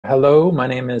Hello, my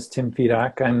name is Tim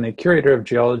Fedak. I'm the Curator of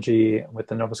Geology with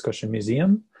the Nova Scotia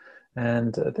Museum,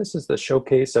 and this is the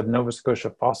Showcase of Nova Scotia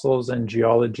Fossils and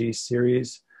Geology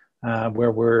series,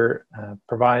 where we're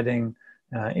providing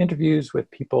interviews with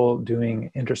people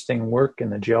doing interesting work in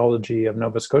the geology of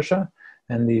Nova Scotia,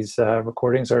 and these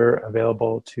recordings are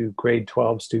available to grade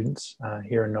 12 students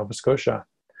here in Nova Scotia.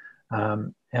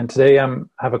 And today I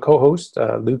have a co-host,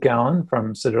 Luke Allen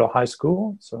from Citadel High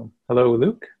School. So hello,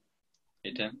 Luke.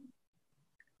 Hey, Tim.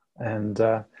 And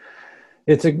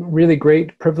it's a really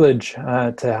great privilege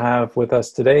to have with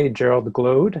us today Gerald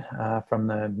Gloade from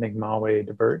the Mi'kmawey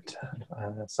Debert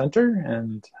Centre.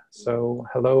 And so,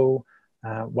 hello,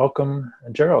 welcome,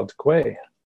 Gerald Gloade.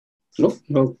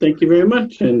 Well, thank you very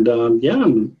much. And yeah,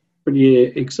 I'm pretty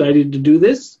excited to do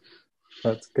this.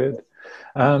 That's good.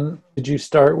 Did you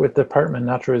start with the Department of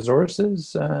Natural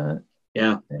Resources?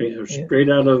 Yeah,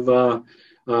 straight out of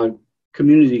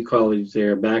community college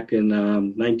there back in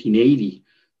 1980.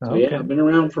 So okay. Yeah, I've been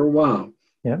around for a while.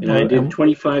 Yeah, and I did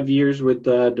 25 years with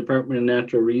the Department of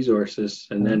Natural Resources,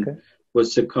 and then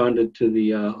was seconded to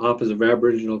the Office of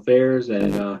Aboriginal Affairs,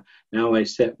 and now I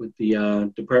sit with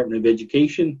the Department of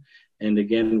Education, and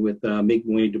again with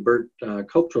Mi'kmawey Debert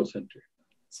Cultural Centre.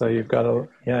 So you've got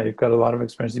a lot of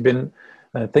experience. You've been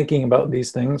thinking about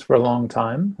these things for a long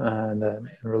time, the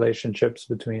relationships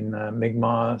between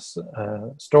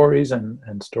Mi'kmaq stories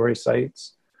and story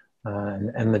sites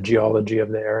and the geology of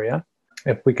the area.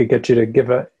 If we could get you to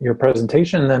give your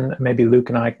presentation, then maybe Luke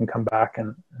and I can come back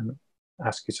and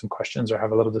ask you some questions or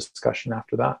have a little discussion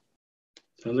after that.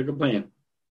 Sounds like a plan.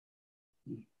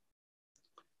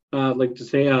 I'd like to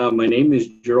say my name is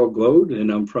Gerald Gloade, and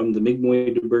I'm from the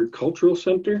Mi'kmawey Debert Cultural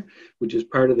Centre, which is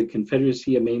part of the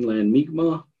Confederacy of Mainland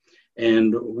Mi'kmaq,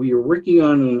 and we are working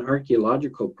on an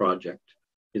archaeological project.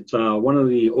 It's one of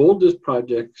the oldest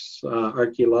projects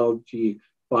archaeology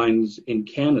finds in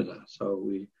Canada, so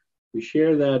we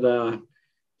share that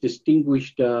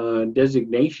distinguished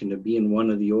designation of being one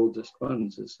of the oldest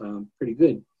ones. It's pretty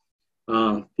good.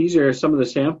 These are some of the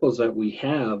samples that we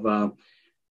have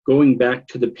going back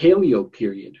to the Paleo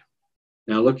period.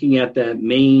 Now, looking at that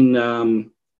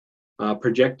main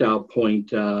projectile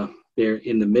point there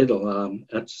in the middle,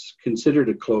 that's considered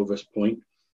a Clovis point,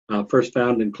 first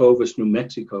found in Clovis, New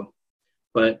Mexico.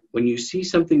 But when you see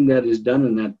something that is done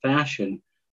in that fashion,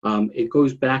 it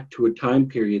goes back to a time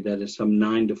period that is some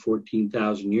 9,000 to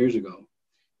 14,000 years ago.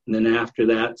 And then after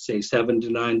that, say 7,000 to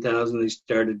 9,000, they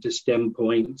started to stem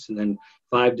points. And then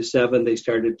 5 to 7, they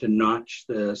started to notch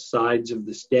the sides of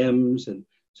the stems. And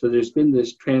so there's been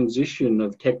this transition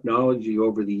of technology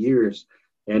over the years.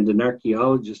 And an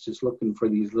archaeologist is looking for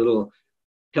these little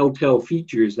telltale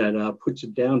features that puts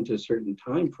it down to certain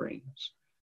time frames.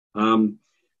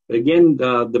 Again,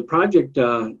 the project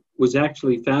was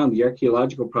actually found, the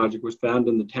archaeological project was found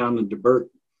in the town of Debert.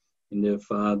 And if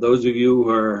those of you who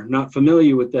are not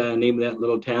familiar with the name of that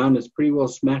little town, it's pretty well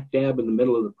smack dab in the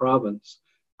middle of the province.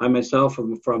 I myself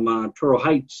am from Toro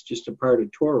Heights, just a part of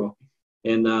Toro,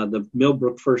 and the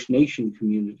Millbrook First Nation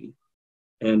community.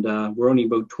 And we're only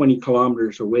about 20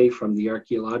 kilometers away from the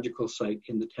archaeological site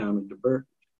in the town of Debert.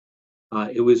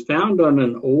 It was found on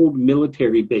an old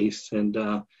military base, and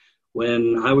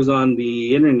when I was on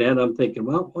the internet, I'm thinking,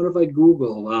 well, what if I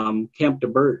Google Camp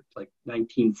Debert, like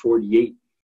 1948?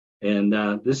 And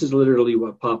this is literally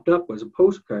what popped up was a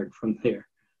postcard from there.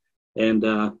 And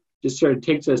just sort of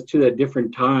takes us to a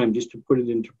different time, just to put it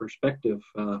into perspective.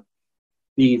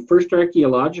 The first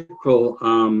archaeological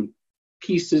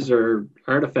pieces or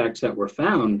artifacts that were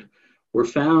found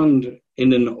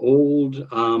in an old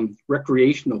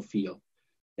recreational field.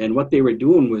 And what they were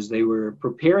doing was they were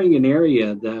preparing an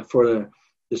area that for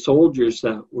the soldiers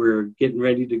that were getting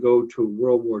ready to go to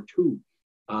World War II.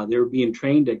 They were being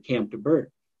trained at Camp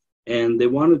Debert. And they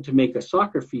wanted to make a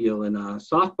soccer field and a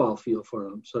softball field for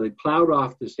them. So they plowed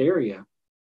off this area.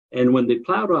 And when they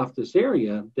plowed off this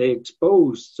area, they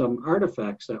exposed some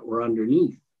artifacts that were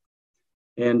underneath.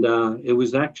 And it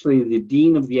was actually the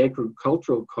dean of the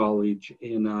agricultural college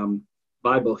in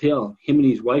Bible Hill. Him and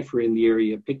his wife were in the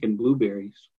area picking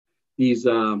blueberries. These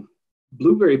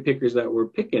blueberry pickers that were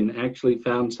picking actually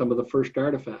found some of the first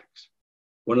artifacts.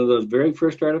 One of those very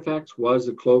first artifacts was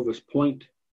the Clovis Point.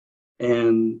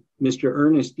 And Mr.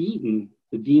 Ernest Eaton,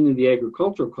 the dean of the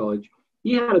agricultural college,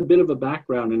 he had a bit of a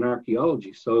background in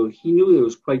archaeology, so he knew it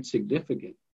was quite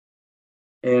significant.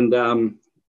 And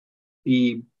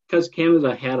because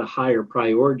Canada had a higher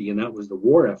priority, and that was the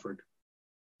war effort,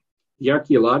 the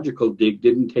archaeological dig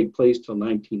didn't take place till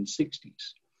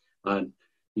 1960s.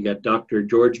 You got Dr.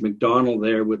 George MacDonald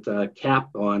there with a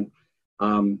cap on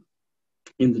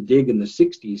in the dig in the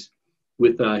 60s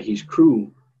with his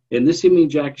crew. And this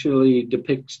image actually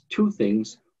depicts two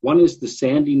things. One is the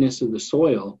sandiness of the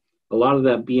soil, a lot of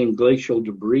that being glacial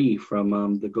debris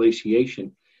from the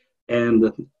glaciation.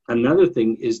 And another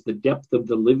thing is the depth of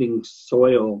the living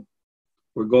soil.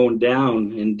 We're going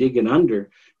down and digging under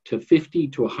to 50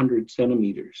 to 100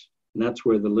 centimeters. And that's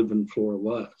where the living floor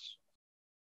was.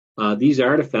 These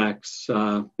artifacts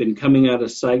been coming out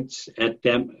of sites at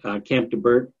Camp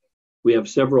Debert. We have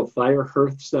several fire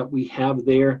hearths that we have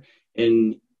there.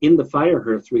 And in the fire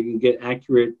hearths, we can get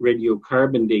accurate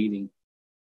radiocarbon dating.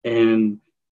 And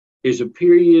there's a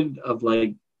period of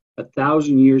like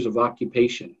 1,000 years of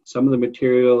occupation. Some of the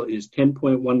material is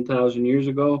 10.1 thousand years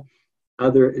ago.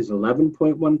 Other is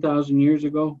 11.1 thousand years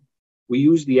ago. We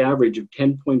use the average of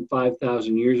 10.5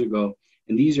 thousand years ago,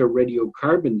 and these are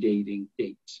radiocarbon dating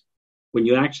dates. When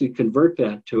you actually convert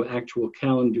that to actual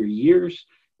calendar years,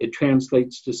 it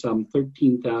translates to some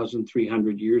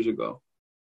 13,300 years ago.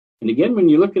 And again, when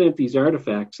you're looking at these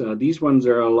artifacts, these ones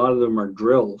are, a lot of them are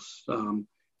drills.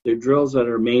 They're drills that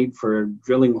are made for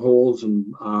drilling holes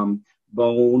in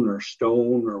bone or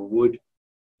stone or wood.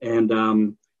 And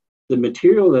the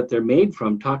material that they're made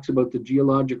from talks about the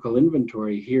geological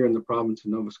inventory here in the province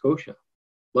of Nova Scotia.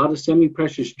 A lot of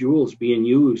semi-precious jewels being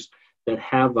used that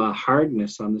have a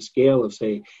hardness on the scale of,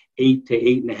 say, 8 to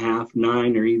 8.5,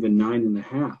 9, or even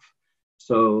 9.5.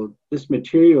 So this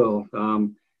material,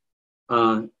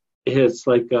 it's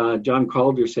like John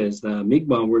Calder says, the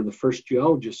Mi'kmaq were the first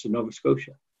geologists in Nova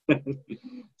Scotia.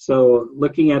 So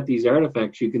looking at these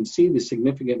artifacts, you can see the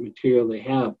significant material they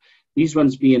have. These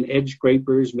ones being edge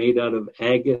scrapers made out of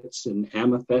agates and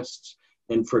amethysts,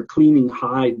 and for cleaning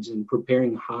hides and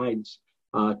preparing hides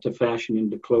to fashion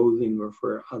into clothing or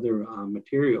for other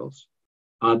materials.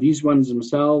 These ones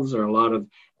themselves are a lot of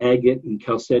agate and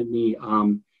chalcedony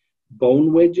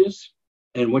bone wedges.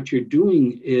 And what you're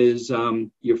doing is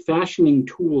you're fashioning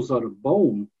tools out of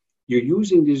bone. You're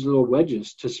using these little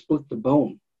wedges to split the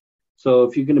bone. So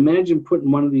if you can imagine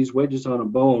putting one of these wedges on a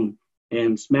bone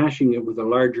and smashing it with a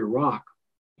larger rock,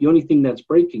 the only thing that's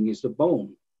breaking is the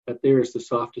bone. That there is the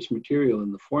softest material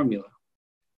in the formula.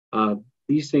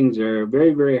 These things are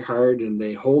very, very hard, and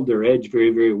they hold their edge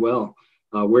very, very well.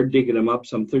 We're digging them up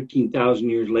some 13,000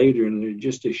 years later, and they're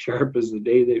just as sharp as the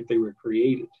day that they were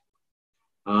created.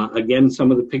 Again,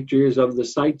 some of the pictures of the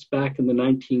sites back in the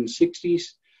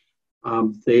 1960s.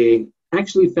 They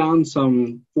actually found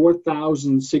some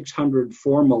 4,600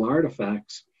 formal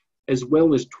artifacts, as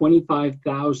well as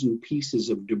 25,000 pieces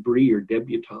of debris or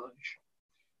debutage.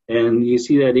 And you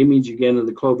see that image again of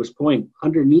the Clovis Point.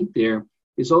 Underneath there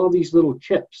is all these little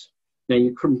chips. Now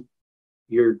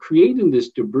you're creating this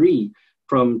debris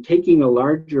from taking a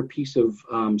larger piece of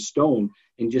stone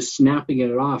and just snapping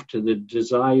it off to the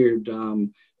desired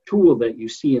tool that you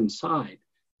see inside.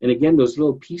 And again, those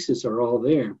little pieces are all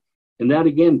there. And that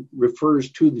again refers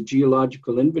to the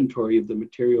geological inventory of the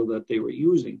material that they were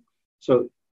using. So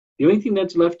the only thing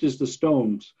that's left is the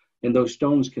stones, and those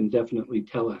stones can definitely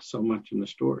tell us so much in the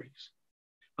stories.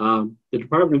 The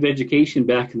Department of Education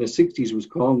back in the 60s was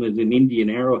calling it an Indian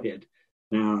arrowhead.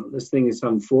 Now, this thing is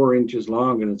some 4 inches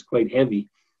long, and it's quite heavy.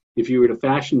 If you were to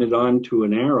fashion it onto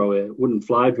an arrow, it wouldn't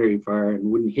fly very far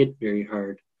and wouldn't hit very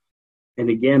hard. And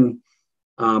again,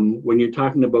 when you're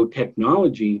talking about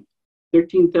technology,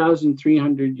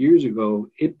 13,300 years ago,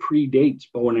 it predates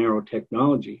bow and arrow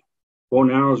technology. Bow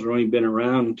and arrows have only been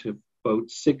around to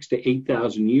about 6,000 to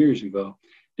 8,000 years ago,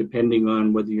 depending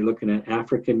on whether you're looking at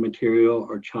African material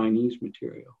or Chinese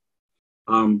material.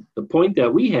 The point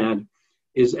that we had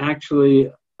is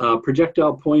actually a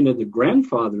projectile point of the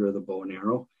grandfather of the bow and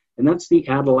arrow, and that's the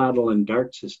atlatl and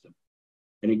dart system.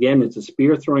 And again, it's a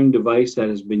spear throwing device that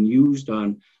has been used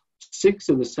on 6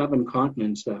 of the 7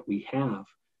 continents that we have.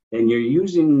 And you're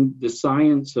using the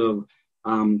science of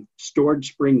stored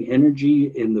spring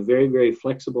energy in the very, very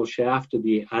flexible shaft of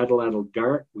the atlatl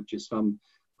dart, which is some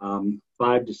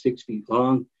 5 to 6 feet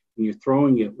long, and you're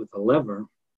throwing it with a lever.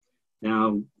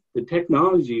 Now, the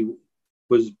technology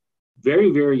was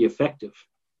very, very effective.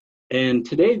 And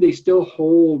today they still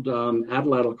hold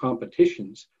atlatl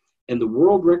competitions. And the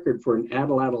world record for an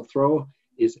atlatl throw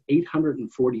is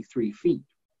 843 feet.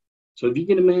 So if you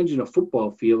can imagine a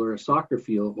football field or a soccer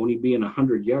field only being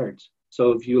 100 yards.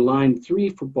 So if you line 3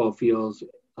 football fields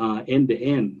end to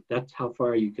end, that's how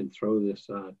far you can throw this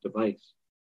device.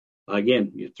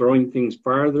 Again, you're throwing things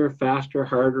farther, faster,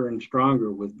 harder, and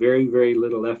stronger with very, very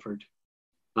little effort.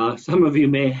 Some of you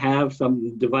may have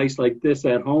some device like this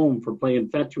at home for playing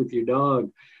fetch with your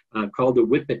dog called a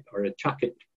whippet or a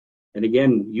chucket. And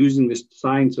again, using this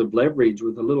science of leverage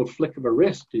with a little flick of a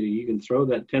wrist, you can throw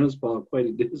that tennis ball quite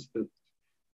a distance.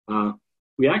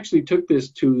 We actually took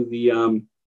this to the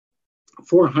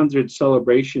 400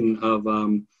 celebration of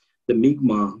the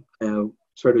Mi'kmaq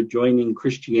sort of joining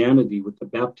Christianity with the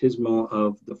baptismal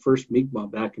of the first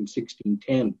Mi'kmaq back in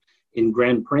 1610 in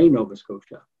Grand Pré, Nova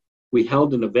Scotia. We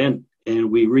held an event and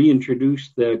we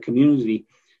reintroduced the community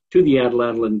to the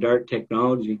Atlatl Dart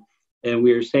technology. And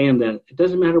we were saying that it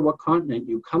doesn't matter what continent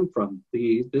you come from,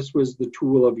 this was the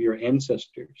tool of your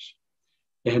ancestors.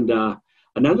 And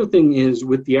another thing is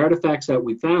with the artifacts that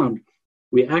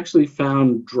we actually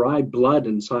found dry blood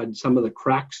inside some of the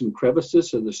cracks and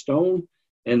crevices of the stone.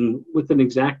 And with an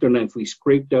X-Acto knife, we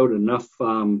scraped out enough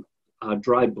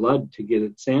dry blood to get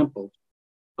it sampled.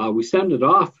 We sent it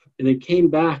off and it came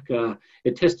back,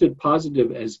 it tested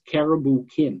positive as caribou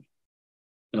kin.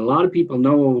 And a lot of people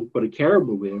know what a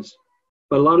caribou is,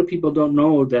 but a lot of people don't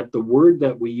know that the word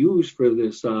that we use for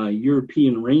this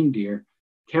European reindeer,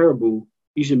 caribou,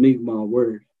 is a Mi'kmaq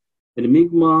word. And a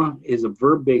Mi'kmaq is a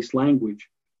verb-based language,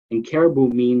 and caribou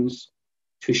means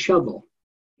to shovel.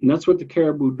 And that's what the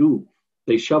caribou do.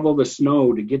 They shovel the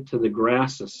snow to get to the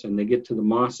grasses, and they get to the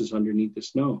mosses underneath the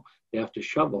snow. They have to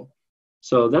shovel.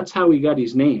 So that's how he got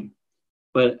his name.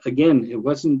 But again, it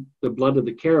wasn't the blood of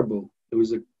the caribou. It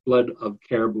was the blood of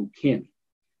caribou kin.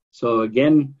 So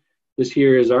again, this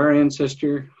here is our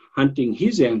ancestor hunting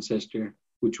his ancestor,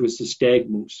 which was the stag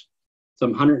moose.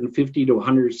 Some 150 to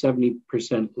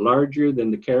 170% larger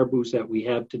than the caribous that we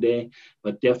have today,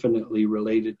 but definitely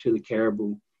related to the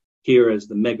caribou here as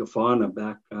the megafauna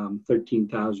back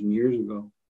 13,000 years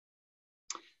ago.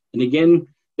 And again,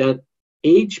 that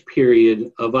age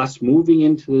period of us moving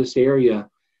into this area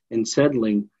and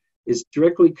settling is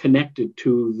directly connected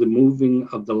to the moving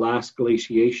of the last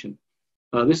glaciation.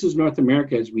 This is North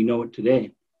America as we know it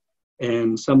today.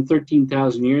 And some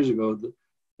 13,000 years ago,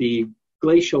 the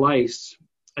glacial ice,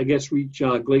 I guess, reached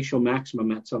glacial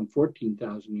maximum at some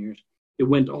 14,000 years. It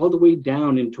went all the way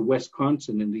down into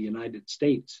Wisconsin in the United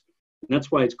States. And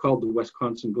that's why it's called the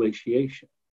Wisconsin glaciation.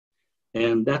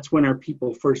 And that's when our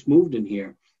people first moved in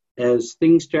here. As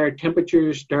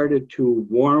temperatures started to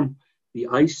warm, the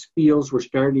ice fields were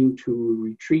starting to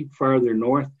retreat farther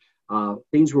north.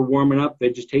 Things were warming up,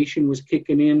 vegetation was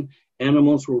kicking in,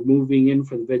 animals were moving in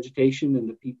for the vegetation, and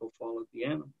the people followed the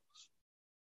animals.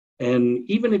 And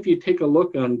even if you take a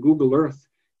look on Google Earth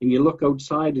and you look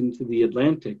outside into the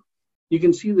Atlantic, you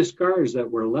can see the scars that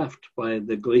were left by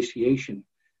the glaciation.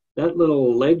 That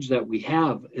little ledge that we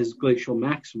have is glacial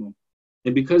maximum.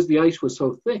 And because the ice was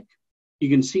so thick, you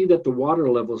can see that the water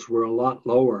levels were a lot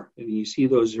lower. And you see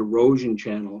those erosion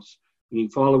channels. When you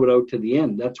follow it out to the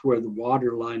end, that's where the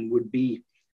water line would be.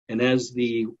 And as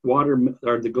the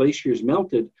glaciers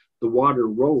melted, the water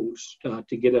rose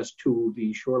to get us to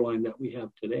the shoreline that we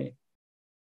have today.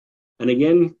 And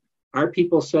again, our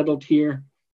people settled here,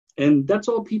 and that's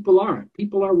all people are.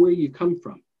 People are where you come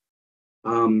from.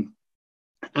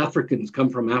 Africans come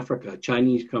from Africa,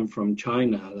 Chinese come from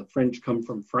China, the French come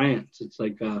from France. It's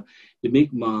like the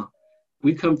Mi'kmaq.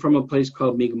 We come from a place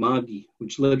called Mi'kmawey,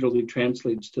 which literally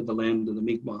translates to the land of the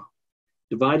Mi'kmaq.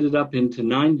 Divided up into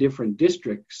 9 different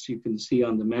districts, you can see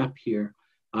on the map here.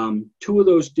 2 of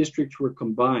those districts were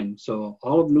combined. So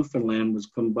all of Newfoundland was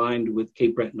combined with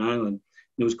Cape Breton Island.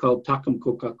 And it was called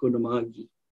Takamkokakunamagi.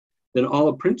 Then all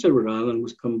of Prince Edward Island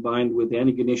was combined with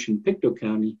Antigonish and Pictou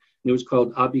County, and it was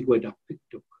called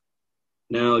Abigwedapiktuk.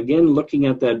 Now, again, looking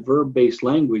at that verb-based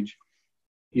language,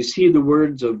 you see the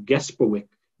words of Gespawik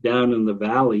down in the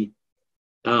valley.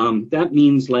 That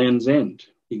means land's end.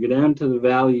 You go down to the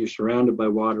valley, you're surrounded by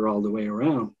water all the way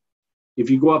around. If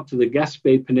you go up to the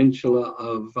Gaspé Peninsula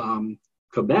of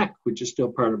Quebec, which is still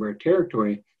part of our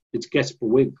territory, it's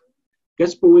Gespawig.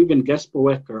 Gespawig and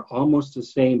Gespawek are almost the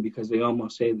same because they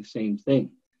almost say the same thing.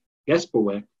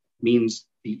 Gespawek means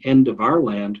the end of our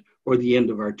land or the end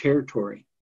of our territory.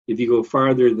 If you go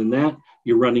farther than that,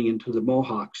 you're running into the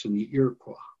Mohawks and the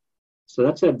Iroquois. So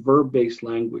that's that verb-based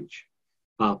language.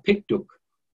 Piktuk.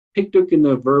 Piktuk in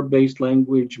the verb-based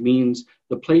language means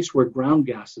the place where ground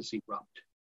gases erupt.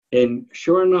 And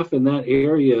sure enough, in that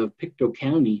area of Pictou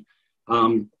County,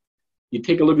 you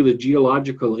take a look at the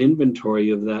geological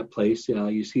inventory of that place.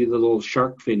 You see the little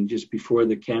shark fin just before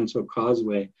the Canso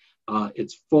Causeway.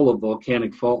 It's full of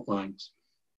volcanic fault lines.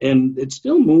 And it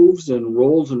still moves and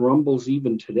rolls and rumbles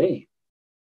even today.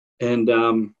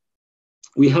 And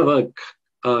we have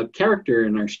a character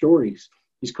in our stories.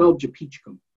 He's called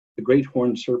Japichkum, the great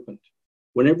horned serpent.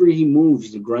 Whenever he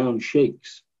moves, the ground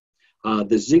shakes.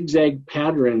 The zigzag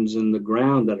patterns in the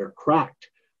ground that are cracked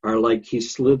are like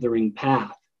his slithering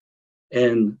path.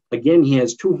 And again, he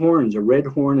has 2 horns, a red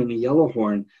horn and a yellow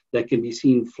horn, that can be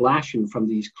seen flashing from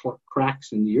these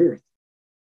cracks in the earth.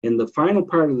 And the final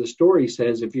part of the story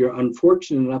says, if you're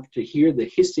unfortunate enough to hear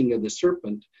the hissing of the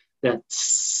serpent, that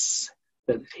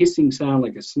hissing sound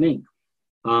like a snake,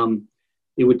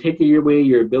 it would take away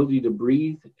your ability to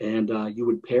breathe, and you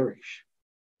would perish.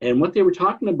 And what they were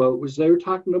talking about was they were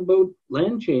talking about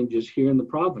land changes here in the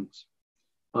province.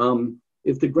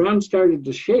 If the ground started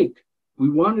to shake, we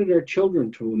wanted our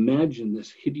children to imagine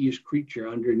this hideous creature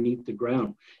underneath the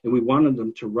ground, and we wanted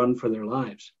them to run for their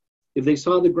lives. If they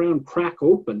saw the ground crack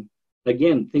open,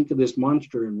 again, think of this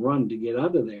monster and run to get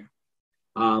out of there.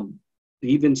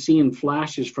 Even seeing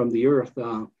flashes from the earth.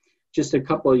 Just a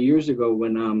couple of years ago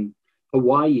when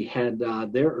Hawaii had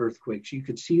their earthquakes, you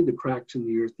could see the cracks in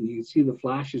the earth and you could see the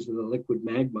flashes of the liquid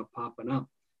magma popping up.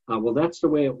 Well, that's the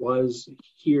way it was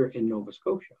here in Nova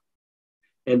Scotia.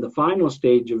 And the final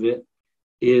stage of it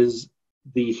is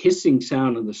the hissing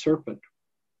sound of the serpent.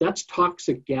 That's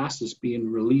toxic gases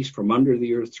being released from under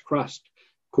the earth's crust.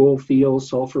 Coal fields,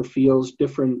 sulfur fields,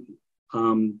 different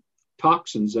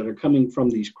toxins that are coming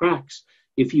from these cracks.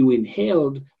 If you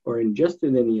inhaled or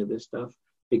ingested any of this stuff,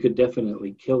 it could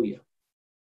definitely kill you.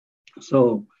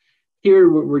 So here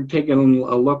we're taking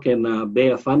a look in Bay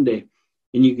of Fundy,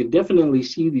 and you can definitely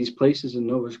see these places in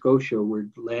Nova Scotia where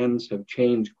lands have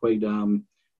changed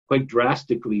quite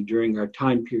drastically during our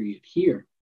time period here.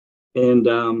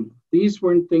 And these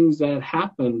weren't things that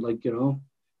happened like,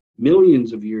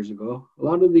 millions of years ago. A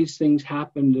lot of these things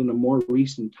happened in a more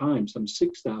recent time, some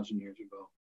 6,000 years ago.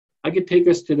 I could take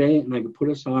us today and I could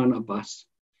put us on a bus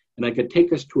and I could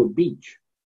take us to a beach.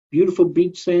 Beautiful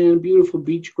beach sand, beautiful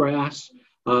beach grass.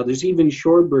 There's even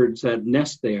shorebirds that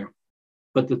nest there.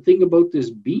 But the thing about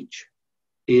this beach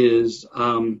is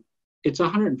it's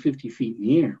 150 feet in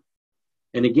the air.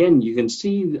 And again, you can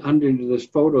see under this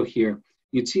photo here,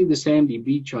 you'd see the sandy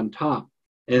beach on top.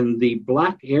 And the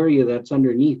black area that's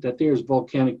underneath, that there is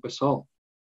volcanic basalt.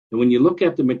 And when you look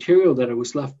at the material that it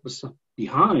was left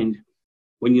behind,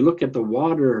 when you look at the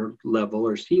water level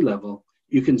or sea level,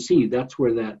 you can see that's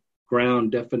where that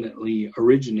ground definitely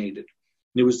originated.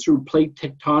 And it was through plate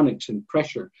tectonics and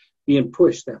pressure being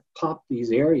pushed that popped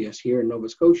these areas here in Nova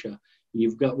Scotia.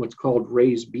 You've got what's called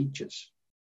raised beaches.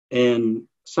 And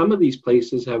some of these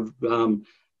places have done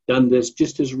this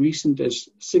just as recent as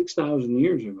 6,000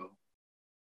 years ago.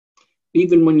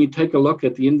 Even when you take a look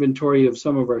at the inventory of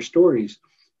some of our stories,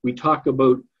 we talk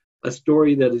about a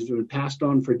story that has been passed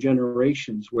on for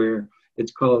generations where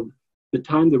it's called The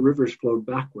Time the Rivers Flowed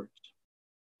Backwards.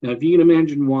 Now, if you can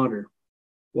imagine water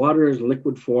as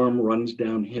liquid form runs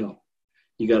downhill.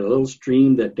 You got a little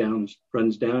stream that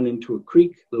runs down into a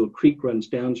creek, a little creek runs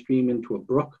downstream into a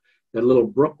brook, that little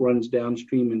brook runs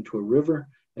downstream into a river,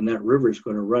 and that river is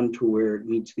going to run to where it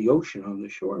meets the ocean on the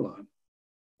shoreline.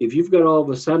 If you've got all of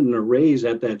a sudden a raise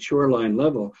at that shoreline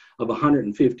level of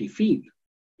 150 feet,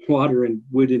 water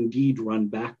would indeed run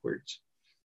backwards.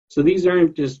 So these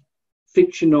aren't just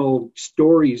fictional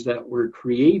stories that were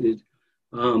created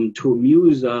to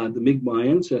amuse the Mi'kmaq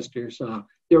ancestors.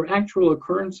 They're actual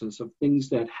occurrences of things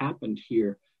that happened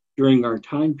here during our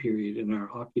time period and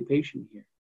our occupation here.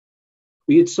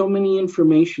 We had so many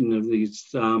information of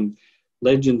these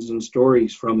legends and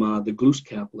stories from the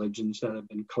Glooscap legends that have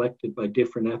been collected by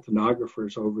different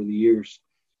ethnographers over the years.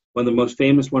 One of the most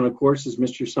famous one, of course, is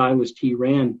Mr. Silas T.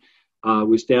 Rand,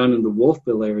 was down in the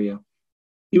Wolfville area.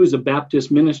 He was a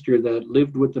Baptist minister that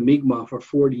lived with the Mi'kmaq for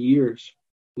 40 years,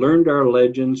 learned our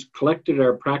legends, collected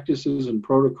our practices and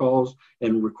protocols,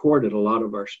 and recorded a lot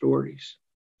of our stories.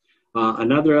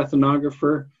 Another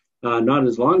ethnographer, not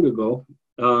as long ago,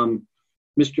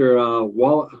 Mr.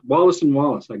 Wallace and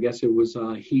Wallace, I guess it was,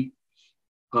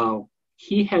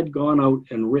 he had gone out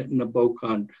and written a book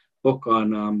on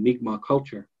Mi'kmaq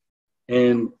culture,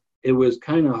 and it was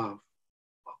kind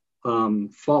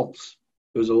of false.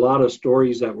 There was a lot of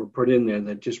stories that were put in there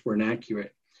that just weren't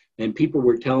accurate, and people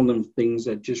were telling them things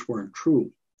that just weren't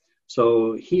true.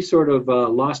 So he sort of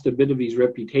lost a bit of his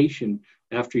reputation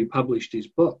after he published his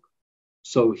book.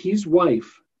 So his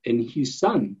wife and his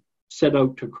son set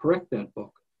out to correct that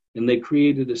book. And they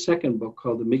created a second book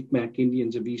called The Mi'kmaq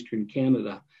Indians of Eastern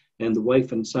Canada. And the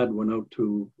wife and son went out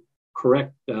to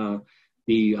correct the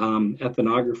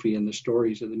ethnography and the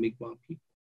stories of the Mi'kmaq people.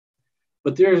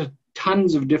 But there's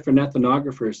tons of different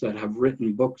ethnographers that have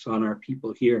written books on our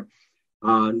people here,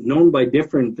 known by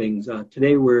different things.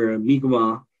 Today we're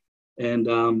Mi'kmaq,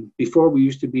 and before we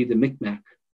used to be the Micmac.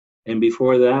 And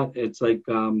before that, it's like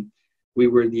we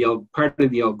were part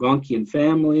of the Algonquian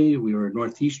family. We were a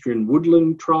northeastern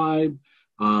woodland tribe.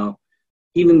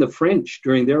 Even the French,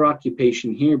 during their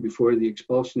occupation here before the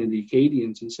expulsion of the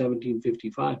Acadians in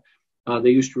 1755, they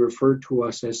used to refer to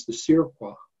us as the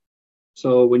Iroquois.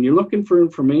 So when you're looking for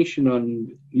information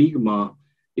on Mi'kmaq,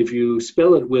 if you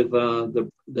spell it with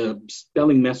the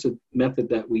spelling method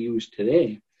that we use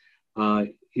today,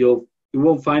 you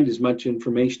won't find as much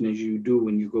information as you do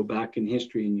when you go back in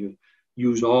history and you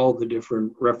use all the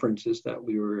different references that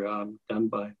we were done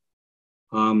by.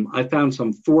 I found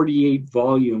some 48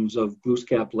 volumes of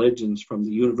Glooscap legends from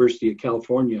the University of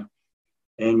California.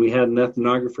 And we had an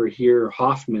ethnographer here,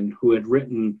 Hoffman, who had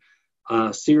written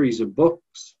a series of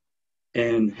books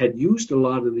and had used a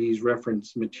lot of these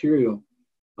reference material.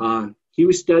 He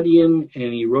was studying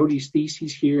and he wrote his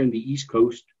thesis here in the East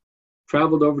Coast,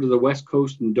 traveled over to the West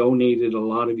Coast and donated a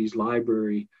lot of his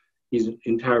library, his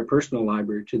entire personal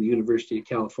library, to the University of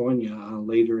California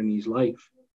later in his life.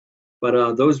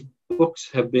 But those books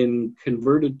have been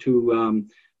converted to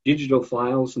digital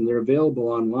files, and they're available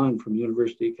online from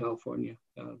University of California.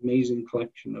 Amazing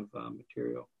collection of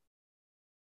material.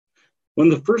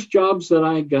 One of the first jobs that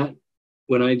I got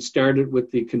when I started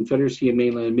with the Confederacy of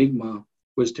Mainland Mi'kmaq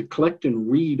was to collect and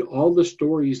read all the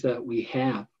stories that we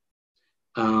have.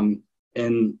 And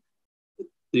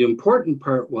the important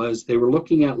part was they were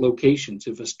looking at locations.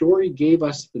 If a story gave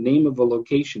us the name of a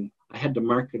location, I had to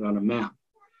mark it on a map.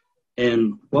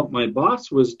 And what my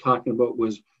boss was talking about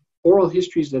was oral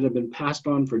histories that have been passed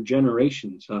on for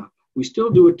generations. We still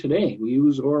do it today. We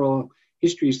use oral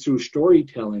histories through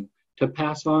storytelling to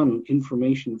pass on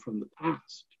information from the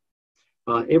past.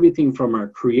 Everything from our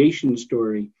creation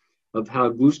story of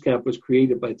how Glooscap was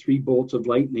created by 3 bolts of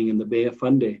lightning in the Bay of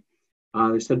Fundy.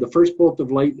 They said the first bolt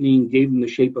of lightning gave him the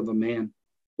shape of a man.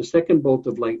 The second bolt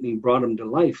of lightning brought him to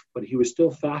life, but he was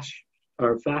still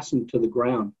fastened to the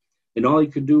ground. And all he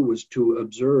could do was to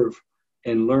observe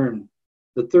and learn.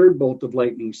 The third bolt of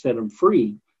lightning set him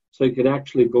free, so he could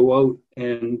actually go out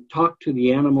and talk to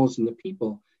the animals and the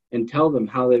people and tell them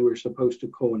how they were supposed to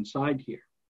coincide here.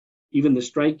 Even the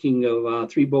striking of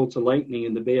 3 bolts of lightning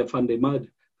in the Bay of Fundy mud,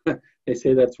 they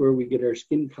say that's where we get our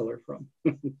skin color from.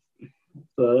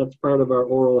 So that's part of our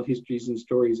oral histories and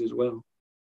stories as well.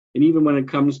 And even when it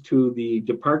comes to the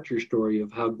departure story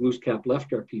of how Glooscap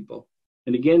left our people,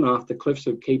 and again off the cliffs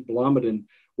of Cape Blomidon,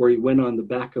 where he went on the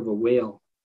back of a whale.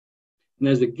 And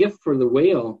as a gift for the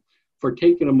whale, for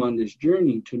taking him on this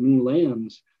journey to new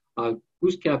lands,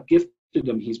 Glooscap gifted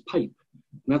him his pipe.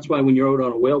 And that's why when you're out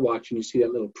on a whale watch and you see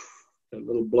that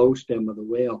little blow stem of the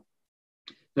whale,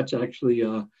 that's actually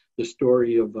the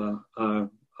story of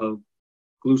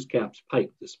Glooscap's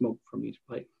pipe, the smoke from his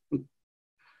pipe.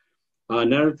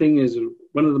 Another thing is,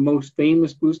 one of the most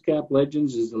famous Glooscap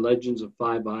legends is the Legends of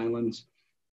 5 Islands.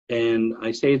 And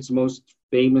I say it's the most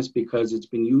famous because it's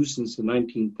been used since the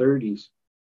 1930s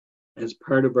as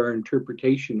part of our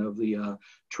interpretation of the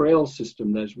trail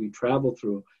system as we travel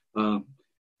through.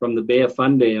 From the Bay of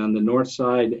Fundy on the north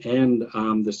side and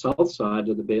the south side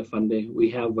of the Bay of Fundy, we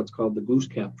have what's called the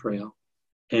Glooscap Trail,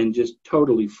 and just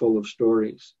totally full of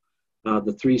stories.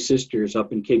 The 3 sisters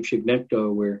up in Cape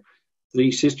Chignecto, where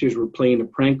 3 sisters were playing a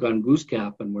prank on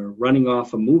Glooscap and were running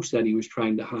off a moose that he was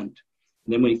trying to hunt.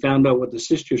 And then when he found out what the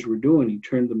sisters were doing, he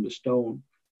turned them to stone,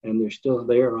 and they're still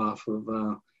there off of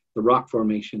the rock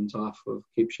formations off of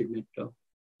Cape Chignecto.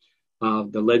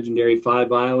 The legendary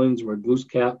 5 Islands, where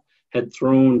Glooscap had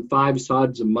thrown 5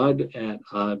 sods of mud at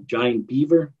a giant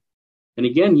beaver. And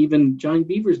again, even giant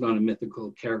beaver is not a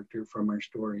mythical character from our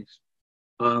stories.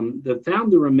 They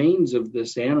found the remains of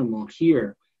this animal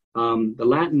here. The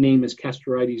Latin name is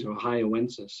Castorides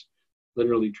ohioensis,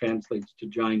 literally translates to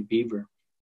giant beaver.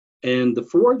 And the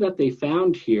 4 that they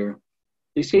found here,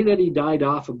 they say that he died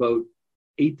off about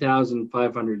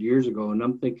 8,500 years ago. And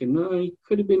I'm thinking, no, he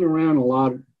could have been around a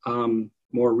lot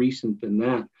more recent than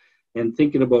that. And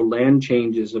thinking about land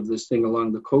changes of this thing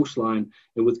along the coastline,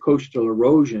 and with coastal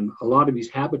erosion, a lot of his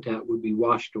habitat would be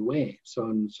washed away.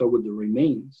 So would the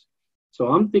remains. So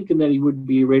I'm thinking that he would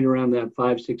be right around that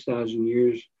 5,000-6,000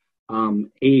 years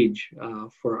age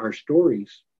for our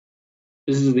stories.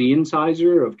 This is the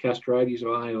incisor of Castorides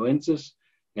ohioensis,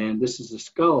 and this is the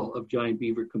skull of giant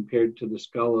beaver compared to the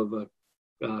skull of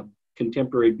a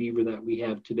contemporary beaver that we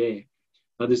have today.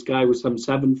 This guy was some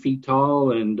 7 feet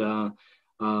tall and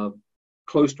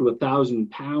close to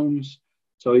 1,000 pounds.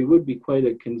 So he would be quite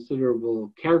a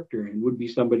considerable character and would be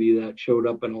somebody that showed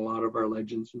up in a lot of our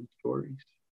legends and stories.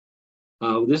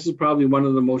 This is probably one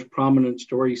of the most prominent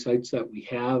story sites that we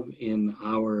have in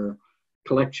our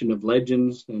collection of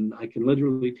legends. And I can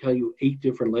literally tell you 8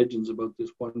 different legends about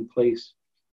this one place.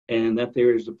 And that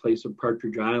there is the place of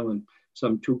Partridge Island,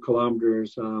 some 2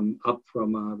 kilometers up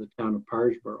from the town of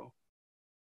Parsboro.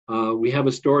 We have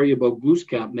a story about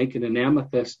Glooscap making an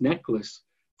amethyst necklace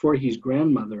for his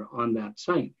grandmother on that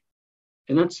site.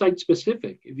 And that's site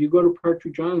specific. If you go to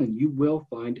Partridge Island, you will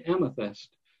find amethyst.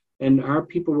 And our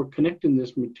people were connecting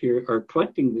this material or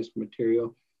collecting this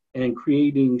material and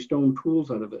creating stone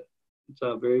tools out of it. It's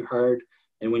very hard.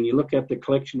 And when you look at the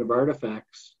collection of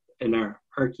artifacts in our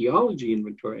archaeology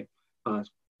inventory, it's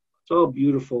all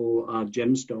beautiful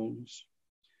gemstones.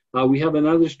 We have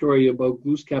another story about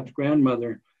Glooskap's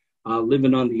grandmother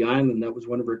living on the island. That was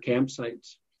one of her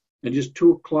campsites. And just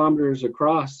 2 kilometers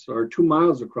across, or 2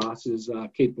 miles across, is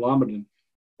Cape Blomidon.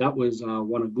 That was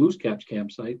one of Glooskap's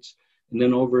campsites. And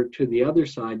then over to the other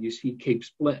side, you see Cape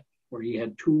Split, where he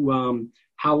had 2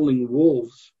 howling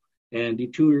wolves. And he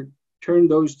turned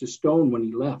those to stone when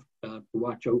he left to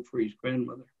watch out for his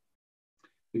grandmother.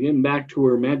 Again, back to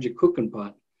her magic cooking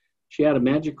pot. She had a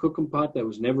magic cooking pot that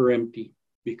was never empty.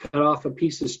 If you cut off a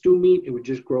piece of stew meat, it would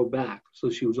just grow back. So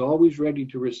she was always ready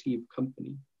to receive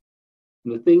company.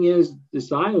 And the thing is,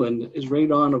 this island is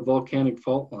right on a volcanic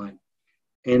fault line.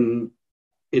 And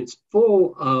it's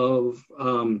full of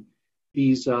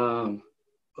these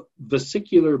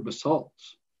vesicular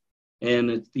basalts.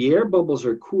 And the air bubbles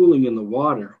are cooling in the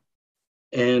water.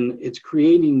 And it's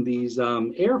creating these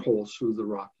air holes through the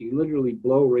rock. You literally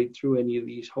blow right through any of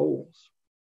these holes.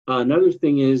 Another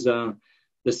thing is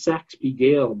the Saxby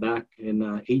Gale back in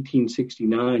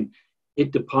 1869.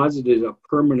 It deposited a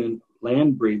permanent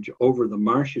land bridge over the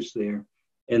marshes there,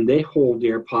 and they hold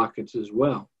air pockets as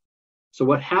well. So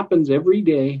what happens every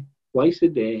day, twice a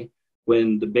day,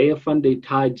 when the Bay of Fundy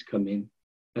tides come in,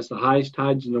 that's the highest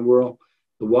tides in the world,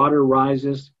 the water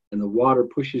rises and the water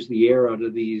pushes the air out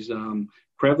of these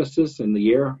crevices in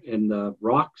the air and the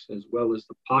rocks, as well as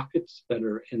the pockets that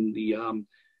are in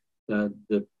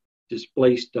the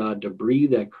displaced debris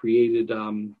that created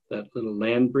that little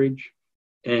land bridge.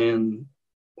 And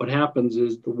what happens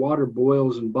is the water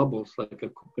boils and bubbles like a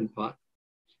cooking pot.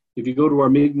 If you go to our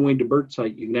Mi'kmawey Debert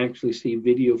site, you can actually see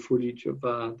video footage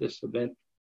of this event.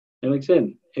 And like I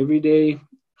said, every day,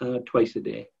 twice a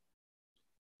day.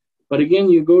 But again,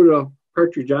 you go to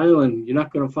Partridge Island, you're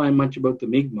not going to find much about the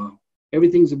Mi'kmaq.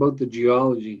 Everything's about the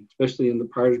geology, especially in the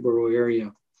Parsboro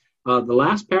area. The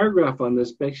last paragraph on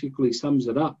this basically sums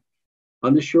it up.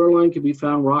 On the shoreline can be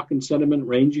found rock and sediment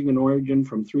ranging in origin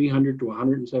from 300 to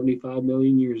 175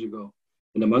 million years ago.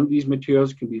 And among these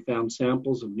materials can be found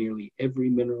samples of nearly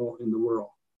every mineral in the world.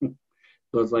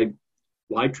 So it's like,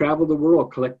 why travel the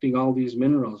world collecting all these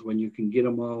minerals when you can get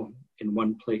them all in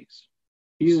one place?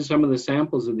 These are some of the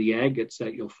samples of the agates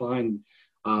that you'll find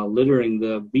littering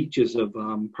the beaches of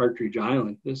Partridge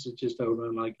Island. This is just out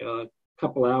on like a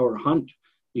couple-hour hunt.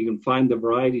 You can find the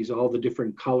varieties, all the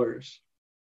different colors.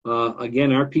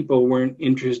 Again, our people weren't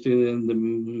interested in the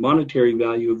monetary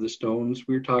value of the stones.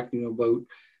 We're talking about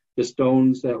the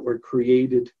stones that were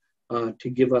created to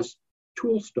give us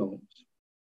tool stones.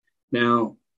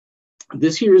 Now,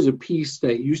 this here is a piece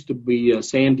that used to be a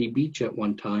sandy beach at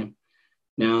one time.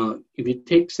 Now, if you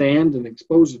take sand and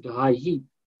expose it to high heat,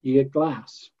 you get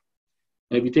glass.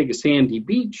 And if you take a sandy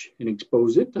beach and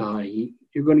expose it to high heat,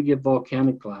 you're going to get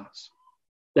volcanic glass.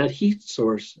 That heat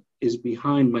source is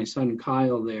behind my son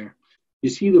Kyle there. You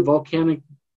see the volcanic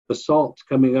basalts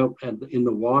coming up in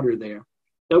the water there.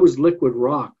 That was liquid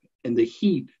rock, and the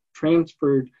heat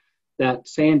transferred that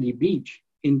sandy beach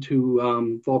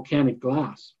into volcanic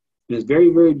glass. And it's very,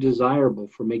 very desirable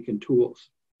for making tools.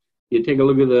 You take a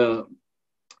look at the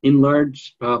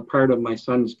enlarged part of my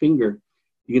son's finger,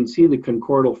 you can see the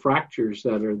concordal fractures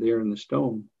that are there in the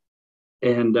stone.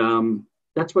 And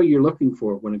that's what you're looking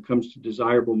for when it comes to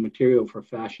desirable material for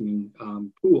fashioning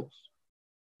tools.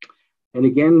 And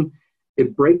again,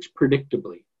 it breaks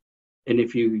predictably. And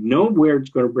if you know where it's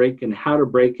going to break and how to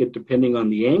break it, depending on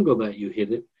the angle that you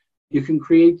hit it, you can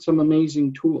create some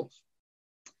amazing tools.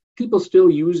 People still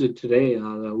use it today. A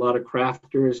lot of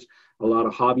crafters, a lot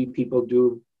of hobby people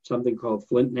do something called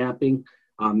flint knapping,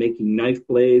 making knife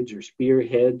blades or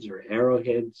spearheads or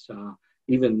arrowheads,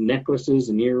 even necklaces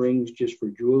and earrings just for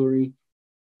jewelry.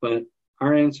 But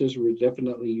our ancestors were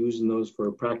definitely using those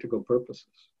for practical purposes.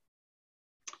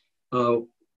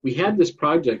 We had this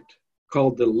project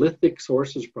called the Lithic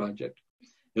Sources Project.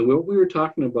 And what we were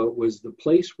talking about was the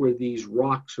place where these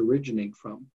rocks originate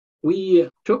from. We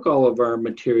took all of our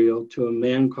material to a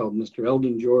man called Mr.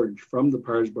 Eldon George from the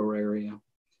Parsboro area,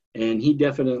 and he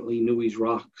definitely knew his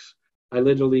rocks. I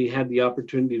literally had the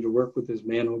opportunity to work with this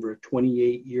man over a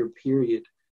 28-year period,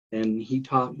 and he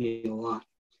taught me a lot.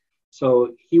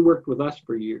 So he worked with us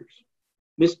for years.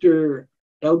 Mr.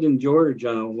 Eldon George,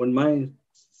 when my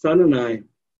son and I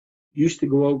used to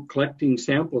go out collecting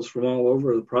samples from all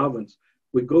over the province,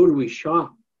 we'd go to his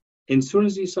shop. And as soon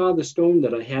as he saw the stone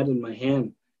that I had in my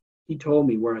hand, he told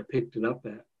me where I picked it up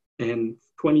at. and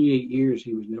 28 years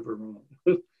he was never wrong.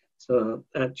 So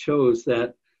that shows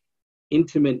that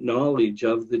intimate knowledge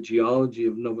of the geology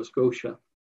of Nova Scotia.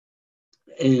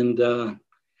 And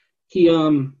he's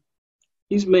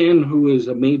a man who has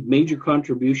made major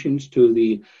contributions to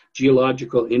the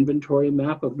geological inventory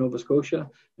map of Nova Scotia.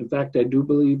 In fact, I do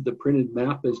believe the printed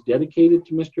map is dedicated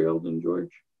to Mr. Eldon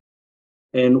George.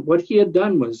 And what he had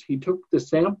done was he took the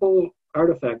sample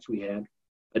artifacts we had,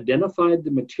 identified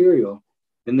the material,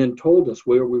 and then told us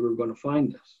where we were going to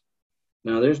find this.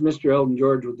 Now, there's Mr. Eldon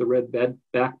George with the red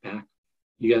backpack.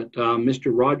 You got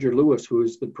Mr. Roger Lewis, who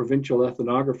is the provincial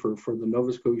ethnographer for the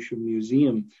Nova Scotia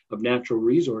Museum of Natural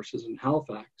Resources in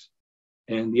Halifax.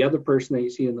 And the other person that you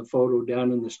see in the photo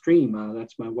down in the stream,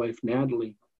 that's my wife,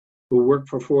 Natalie, who worked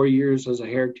for 4 years as a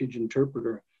heritage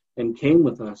interpreter and came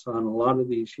with us on a lot of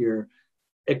these here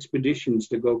expeditions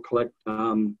to go collect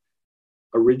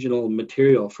original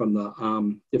material from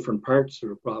the different parts of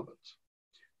the province.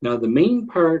 Now, the main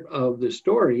part of the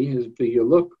story is, if you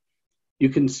look, you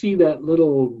can see that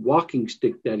little walking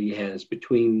stick that he has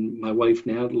between my wife,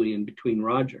 Natalie, and between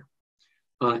Roger.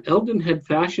 Eldon had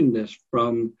fashioned this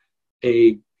from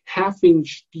a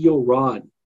 1/2-inch steel rod.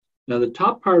 Now, the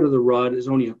top part of the rod is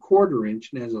only a 1/4 inch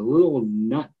and has a little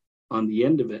nut on the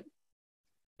end of it.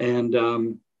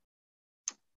 And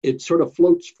it sort of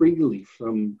floats freely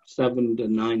from 7 to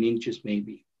 9 inches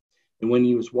maybe. And when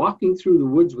he was walking through the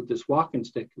woods with this walking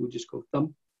stick, it would just go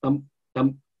thump, thump,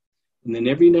 thump. And then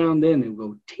every now and then it would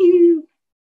go ting,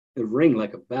 it would ring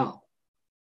like a bell.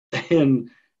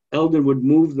 And Eldon would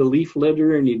move the leaf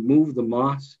litter and he'd move the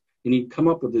moss and he'd come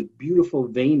up with a beautiful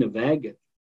vein of agate.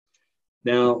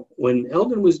 Now, when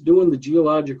Eldon was doing the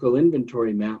geological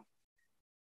inventory map,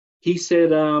 he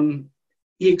said,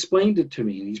 he explained it to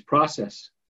me in his process.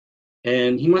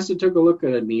 And he must have took a look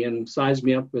at me and sized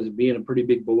me up as being a pretty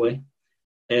big boy.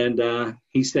 And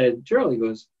he said, Gerald, he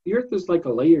goes, the earth is like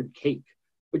a layered cake,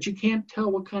 but you can't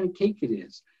tell what kind of cake it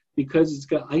is because it's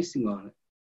got icing on it.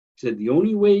 He said, the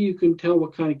only way you can tell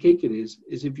what kind of cake it is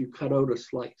if you cut out a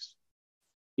slice.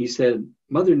 He said,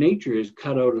 Mother Nature has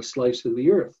cut out a slice of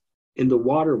the earth in the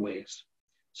waterways.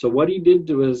 So what he did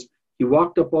was he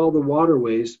walked up all the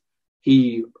waterways,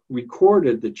 he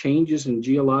recorded the changes in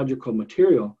geological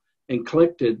material and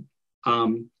collected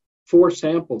 4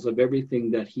 samples of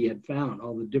everything that he had found,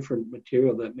 all the different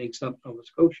material that makes up Nova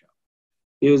Scotia.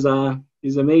 He's an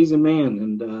amazing man,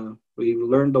 and we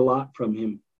learned a lot from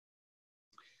him.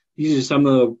 These are some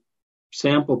of the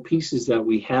sample pieces that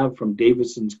we have from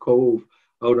Davidson's Cove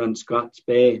out on Scott's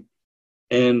Bay.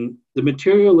 And the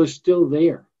material is still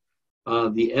there.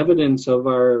 The evidence of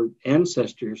our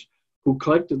ancestors who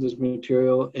collected this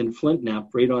material in Flint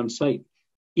Knapp right on site.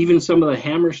 Even some of the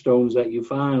hammerstones that you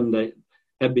found that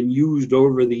have been used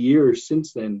over the years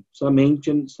since then, some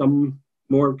ancient, some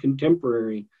more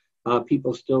contemporary,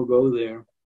 people still go there.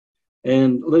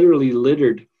 And literally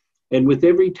littered. And with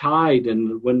every tide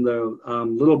and when the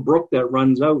little brook that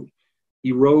runs out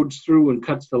erodes through and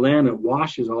cuts the land, it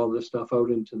washes all this stuff out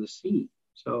into the sea.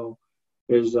 So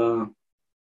there's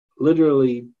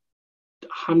literally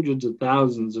hundreds of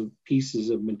thousands of pieces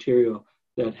of material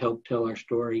that help tell our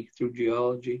story through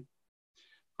geology.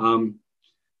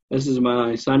 This is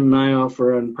my son and I off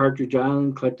on Partridge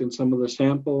Island collecting some of the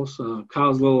samples.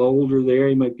 Kyle's a little older there,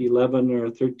 he might be 11 or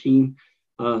 13.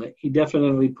 He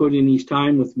definitely put in his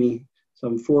time with me,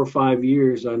 some 4 or 5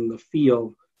 years on the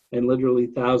field and literally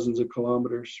thousands of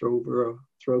kilometers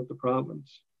throughout the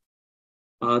province.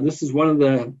 This is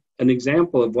an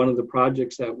example of one of the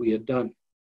projects that we had done.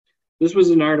 This was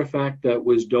an artifact that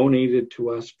was donated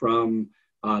to us from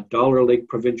Dollar Lake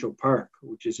Provincial Park,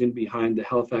 which is in behind the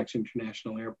Halifax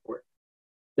International Airport.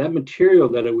 That material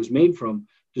that it was made from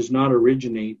does not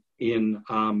originate in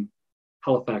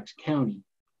Halifax County.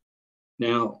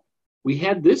 Now, we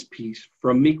had this piece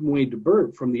from Mi'kmawey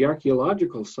Debert from the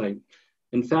archaeological site.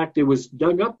 In fact, it was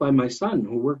dug up by my son,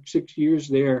 who worked 6 years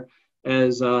there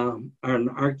as an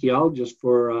archaeologist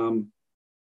for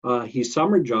his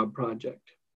summer job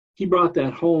project. He brought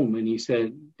that home and he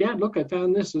said, Dad, look, I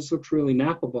found this. This looks really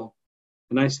nappable.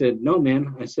 And I said, no,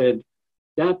 man. I said,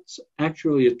 that's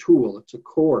actually a tool. It's a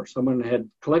core. Someone had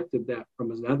collected that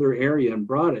from another area and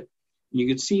brought it. And you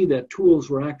could see that tools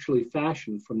were actually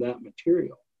fashioned from that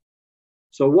material.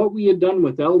 So what we had done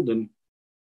with Eldon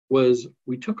was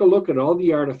we took a look at all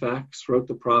the artifacts throughout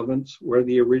the province, where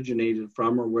they originated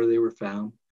from or where they were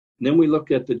found. And then we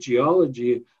looked at the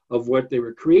geology of what they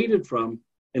were created from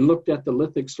and looked at the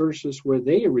lithic sources where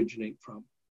they originate from.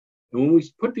 And when we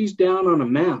put these down on a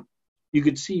map, you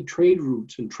could see trade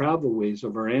routes and travel ways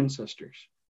of our ancestors,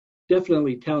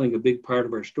 definitely telling a big part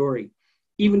of our story,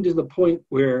 even to the point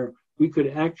where we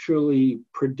could actually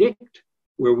predict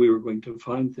where we were going to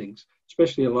find things,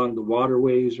 especially along the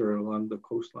waterways or along the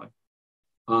coastline.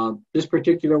 This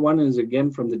particular one is again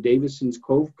from the Davidson's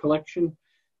Cove collection.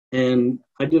 And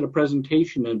I did a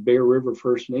presentation at Bear River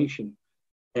First Nation.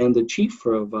 And the chief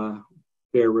of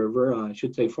Bear River, I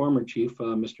should say former chief,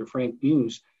 Mr. Frank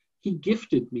Muse, he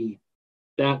gifted me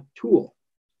that tool.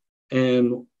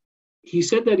 And he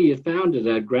said that he had found it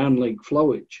at Ground Lake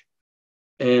Flowage.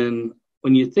 And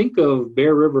when you think of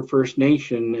Bear River First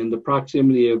Nation and the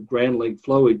proximity of Grand Lake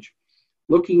Flowage,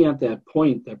 looking at that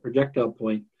point, that projectile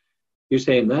point, you're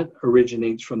saying that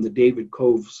originates from the David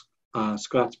Cove's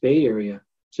Scotts Bay area.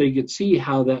 So you could see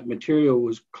how that material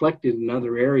was collected in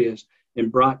other areas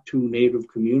and brought to native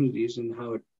communities and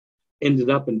how it ended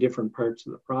up in different parts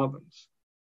of the province.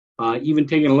 Even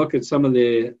taking a look at some of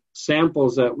the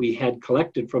samples that we had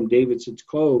collected from Davidson's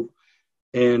Cove,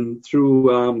 and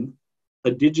through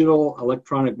a digital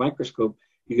electronic microscope,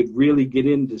 you could really get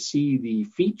in to see the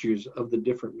features of the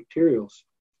different materials.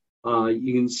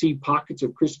 You can see pockets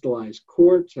of crystallized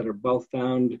quartz that are both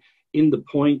found in the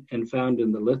point and found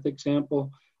in the lithic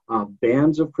sample.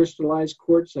 Bands of crystallized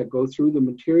quartz that go through the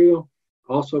material,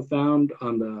 also found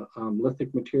on the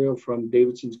lithic material from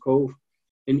Davidson's Cove.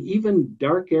 And even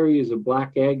dark areas of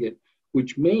black agate,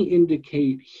 which may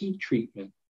indicate heat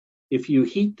treatment. If you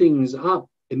heat things up,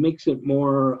 it makes it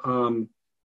more,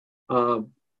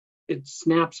 it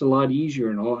snaps a lot easier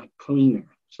and a lot cleaner.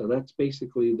 So that's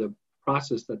basically the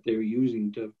process that they're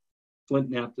using to flint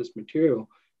knap this material,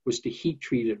 was to heat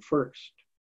treat it first.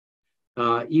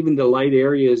 Even the light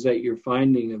areas that you're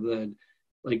finding of the,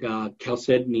 like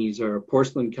chalcedonies or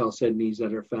porcelain chalcedonies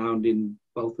that are found in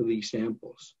both of these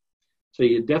samples. So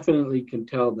you definitely can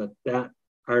tell that that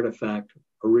artifact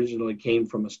originally came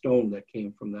from a stone that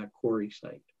came from that quarry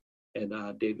site at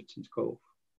Davidson's Cove.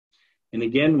 And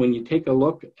again, when you take a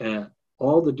look at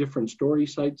all the different story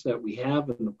sites that we have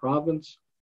in the province,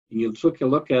 and you took a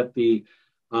look at the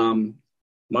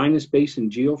Minas Basin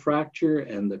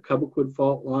geofracture and the Cubbiquid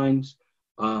fault lines,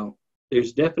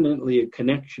 there's definitely a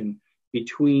connection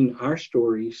between our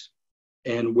stories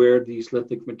and where these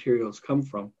lithic materials come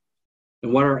from.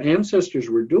 And what our ancestors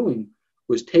were doing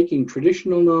was taking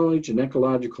traditional knowledge and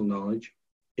ecological knowledge,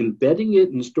 embedding it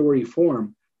in story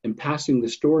form, and passing the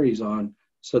stories on.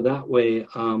 So that way,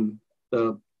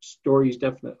 the stories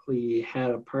definitely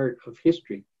had a part of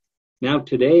history. Now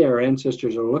today, our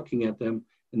ancestors are looking at them,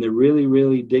 and they're really,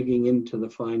 really digging into the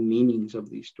fine meanings of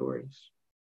these stories.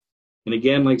 And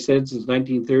again, like I said, since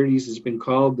 1930s, it's been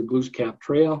called the Glooscap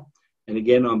Trail. And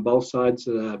again, on both sides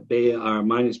of the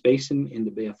Minas Basin in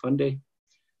the Bay of Fundy.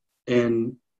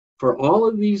 And for all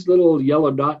of these little yellow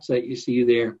dots that you see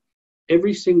there,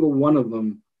 every single one of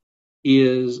them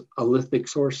is a lithic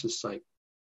sources site,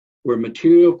 where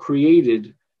material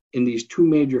created in these two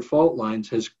major fault lines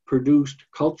has produced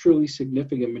culturally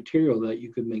significant material that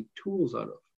you could make tools out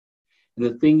of. And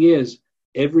the thing is,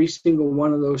 every single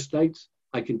one of those sites,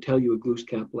 I can tell you a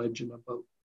Glooscap legend about.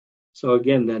 So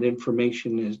again, that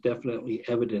information is definitely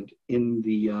evident in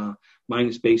the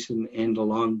Minas Basin and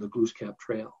along the Glooscap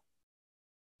Trail.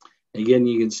 Again,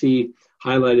 you can see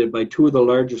highlighted by two of the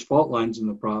largest fault lines in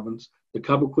the province, the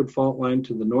Cubbiquid fault line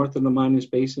to the north of the Minas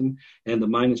Basin, and the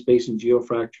Minas Basin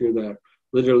geofracture that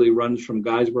literally runs from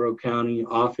Guysborough County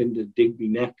off into Digby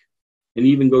Neck, and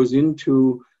even goes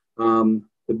into the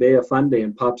Bay of Fundy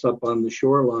and pops up on the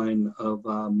shoreline of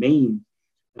Maine,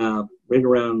 right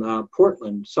around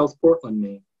Portland, South Portland,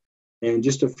 Maine. And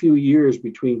just a few years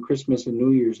between Christmas and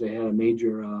New Year's, they had a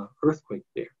major earthquake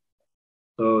there.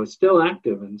 So it's still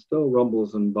active and still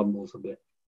rumbles and bumbles a bit.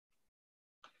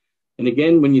 And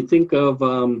again, when you think of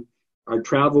our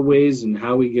travelways and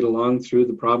how we get along through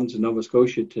the province of Nova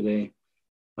Scotia today,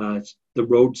 it's the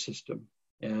road system.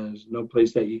 There's no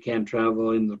place that you can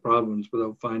travel in the province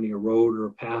without finding a road or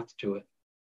a path to it.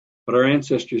 But our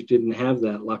ancestors didn't have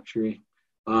that luxury.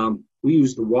 We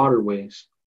used the waterways.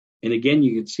 And again,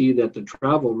 you can see that the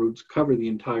travel routes cover the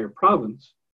entire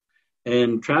province.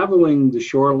 And traveling the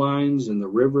shorelines and the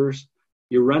rivers,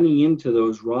 you're running into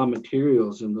those raw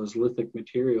materials and those lithic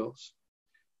materials.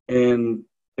 And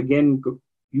again,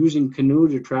 using canoe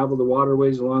to travel the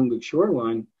waterways along the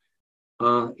shoreline,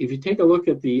 if you take a look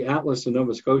at the Atlas of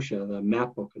Nova Scotia, the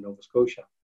map book of Nova Scotia,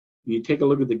 and you take a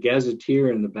look at the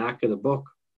gazetteer in the back of the book,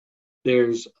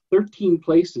 there's 13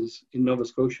 places in Nova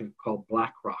Scotia called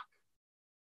Black Rock.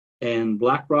 And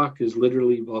Black Rock is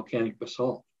literally volcanic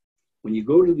basalt. When you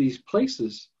go to these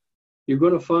places, you're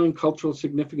going to find cultural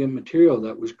significant material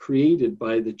that was created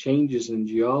by the changes in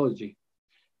geology.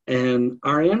 And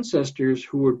our ancestors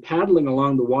who were paddling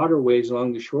along the waterways,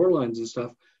 along the shorelines and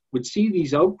stuff, would see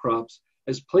these outcrops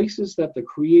as places that the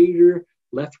Creator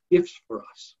left gifts for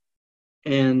us.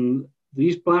 And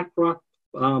these black rock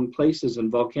places and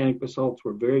volcanic basalts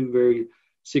were very, very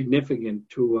significant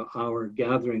to our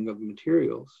gathering of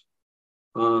materials.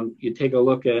 You take a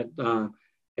look at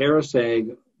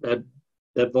Arasag,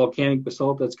 that volcanic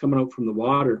basalt that's coming out from the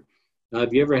water.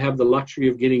 If you ever have the luxury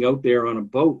of getting out there on a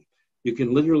boat, you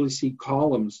can literally see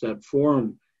columns that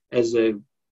form as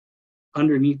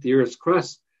underneath the Earth's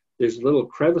crust. There's little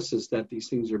crevices that these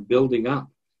things are building up.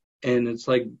 And it's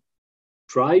like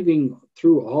driving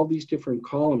through all these different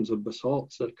columns of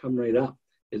basalts that come right up.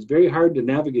 It's very hard to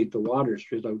navigate the waters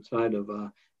just outside of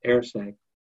Arasag.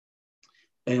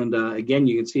 And again,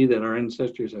 you can see that our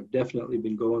ancestors have definitely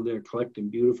been going there collecting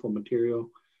beautiful material.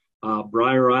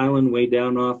 Briar Island, way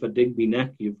down off of Digby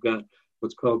Neck, you've got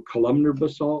what's called columnar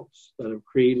basalts that have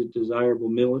created desirable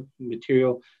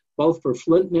material, both for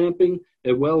flint knapping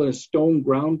as well as stone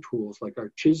ground tools like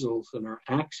our chisels and our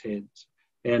axe heads,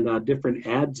 and different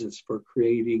adzes for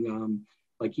creating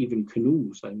like even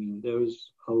canoes. I mean,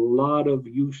 there's a lot of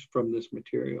use from this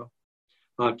material.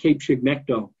 Cape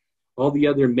Chignecto, all the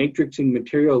other matrixing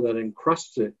material that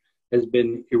encrusts it has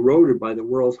been eroded by the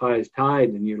world's highest tide,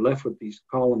 and you're left with these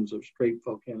columns of straight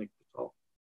volcanic basalt.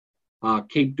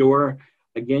 Cape Dora,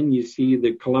 again, you see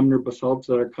the columnar basalts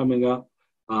that are coming up.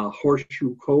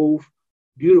 Horseshoe Cove,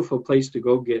 beautiful place to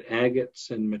go get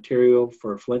agates and material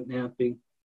for flint knapping.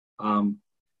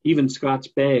 Even Scott's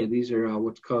Bay, these are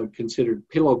what's considered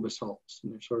pillow basalts,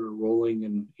 and they're sort of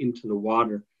rolling into the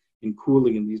water and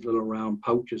cooling in these little round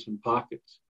pouches and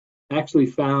pockets. Actually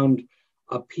found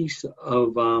a piece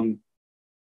of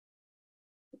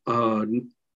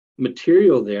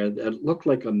material there that looked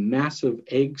like a massive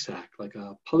egg sac, like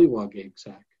a pollywog egg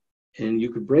sac. And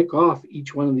you could break off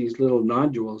each one of these little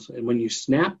nodules, and when you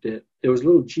snapped it, there was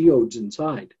little geodes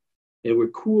inside. They were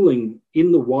cooling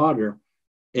in the water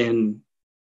and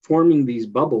forming these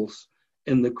bubbles,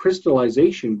 and the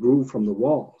crystallization grew from the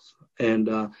walls. And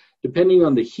depending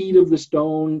on the heat of the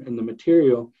stone and the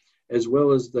material, as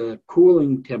well as the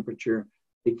cooling temperature,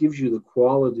 it gives you the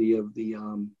quality of the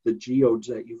geodes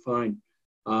that you find.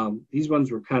 These ones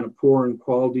were kind of poor in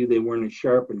quality. They weren't as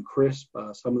sharp and crisp.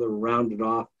 Some of them were rounded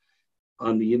off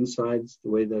on the insides, the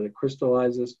way that it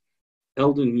crystallizes.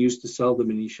 Eldon used to sell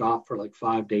them in his shop for like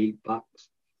 $5 to $8.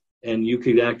 And you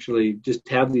could actually just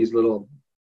have these little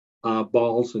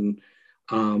balls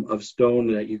of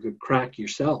stone that you could crack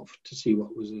yourself to see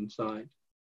what was inside.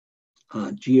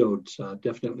 Geodes,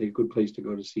 definitely a good place to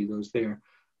go to see those there.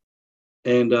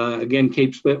 And again,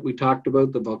 Cape Split, we talked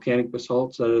about the volcanic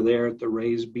basalts that are there at the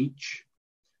Rays Beach.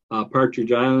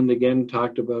 Partridge Island, again,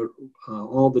 talked about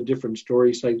all the different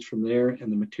story sites from there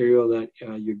and the material that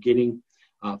you're getting.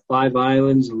 Five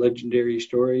Islands, a legendary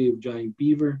story of giant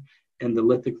beaver, and the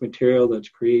lithic material that's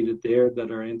created there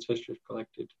that our ancestors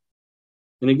collected.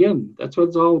 And again, that's what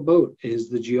it's all about, is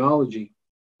the geology.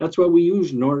 That's what we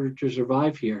use in order to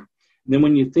survive here. And then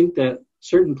when you think that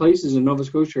certain places in Nova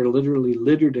Scotia are literally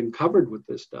littered and covered with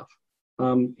this stuff,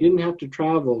 you didn't have to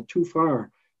travel too far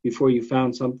before you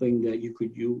found something that you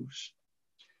could use.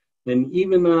 And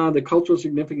even the cultural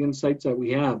significance sites that we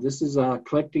have, this is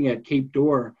collecting at Cape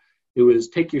Dora. It was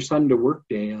Take Your Son to Work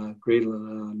Day, grade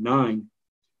 9.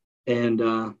 And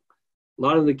a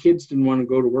lot of the kids didn't want to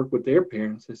go to work with their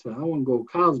parents. They said, I want to go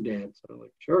with Kyle's dad. So I'm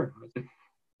like, sure.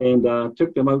 And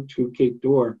took them out to Cape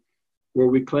Dora, where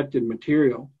we collected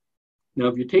material. Now,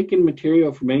 if you're taking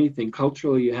material from anything,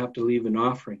 culturally, you have to leave an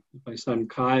offering. My son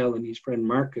Kyle and his friend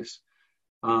Marcus,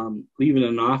 leaving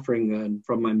an offering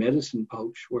from my medicine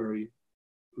pouch where we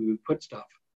would put stuff.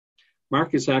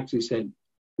 Marcus actually said,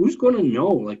 who's going to know,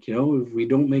 like, you know, if we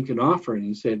don't make an offering?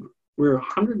 He said, we're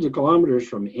hundreds of kilometers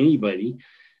from anybody.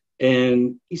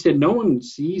 And he said, no one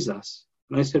sees us.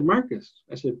 And I said, Marcus,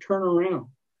 I said, turn around.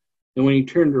 And when he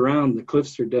turned around, the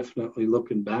cliffs are definitely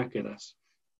looking back at us.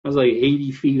 I was like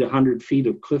 80 feet, 100 feet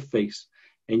of cliff face.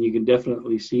 And you can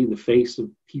definitely see the face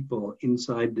of people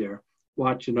inside there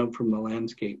watching out from the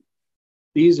landscape.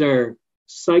 These are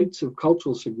sites of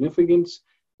cultural significance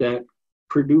that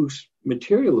produce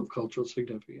material of cultural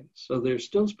significance. So they're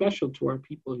still special to our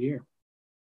people here.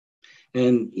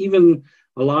 And even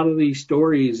a lot of these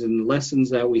stories and lessons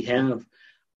that we have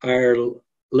are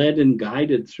led and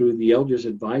guided through the Elders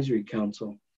Advisory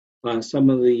Council.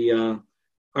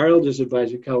 Our Elders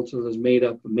Advisory Council is made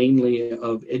up mainly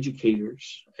of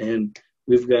educators, and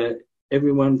we've got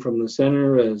everyone from the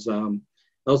center as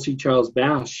Elsie Charles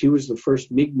Bass. She was the first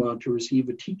Mi'kmaq to receive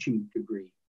a teaching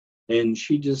degree, and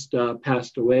she just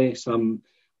passed away 1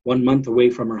 month away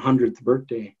from her 100th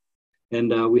birthday.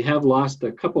 And we have lost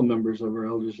a couple members of our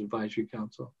Elders Advisory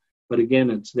Council, but again,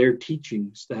 it's their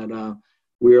teachings that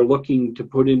we are looking to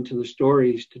put into the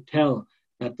stories to tell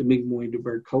at the Mi'kmawey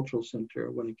Debert Cultural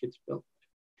Centre when it gets built.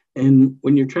 And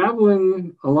when you're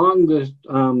traveling along the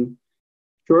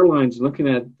shorelines looking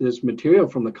at this material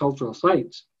from the cultural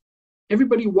sites,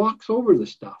 everybody walks over the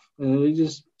stuff and they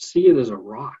just see it as a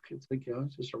rock. It's like,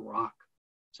 it's just a rock.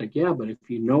 It's like, yeah, but if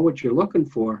you know what you're looking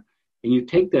for and you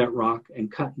take that rock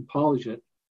and cut and polish it,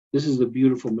 this is the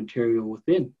beautiful material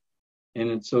within. And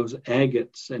it's those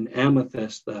agates and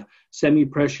amethysts, the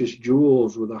semi-precious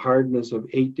jewels with a hardness of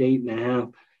 8 to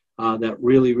 8.5 that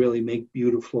really, really make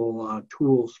beautiful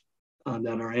tools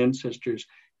that our ancestors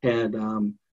had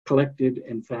collected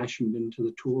and fashioned into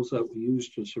the tools that we use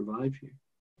to survive here.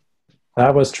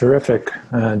 That was terrific,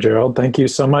 Gerald. Thank you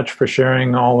so much for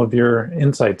sharing all of your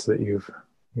insights that you've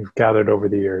gathered over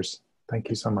the years. Thank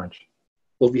you so much.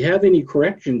 Well, if you have any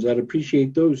corrections, I'd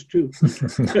appreciate those too.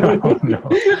 No. I don't want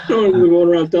to go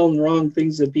around telling the wrong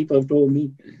things that people have told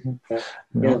me.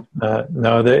 You've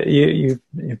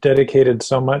dedicated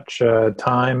so much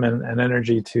time and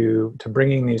energy to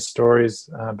bringing these stories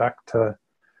back to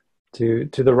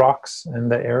the rocks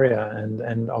and the area,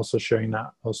 and also sharing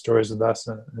those stories with us.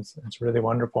 And it's really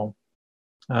wonderful.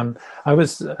 I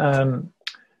was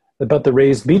about the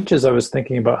raised beaches. I was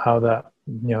thinking about how the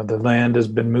land has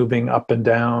been moving up and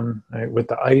down. Right? With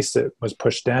the ice, it was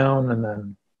pushed down and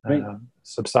then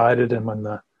subsided, and when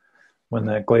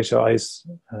the glacial ice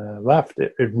left,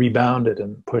 it rebounded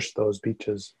and pushed those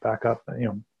beaches back up.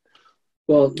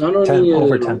 Well, not only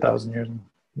over 10,000 years.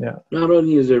 Yeah. Not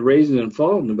only is it raising and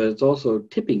falling, but it's also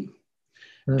tipping.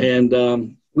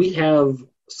 And we have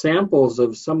samples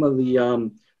of some of the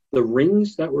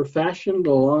rings that were fashioned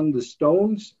along the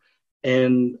stones.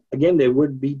 And again, they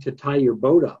would be to tie your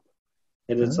boat up.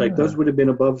 And it's like those would have been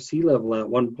above sea level at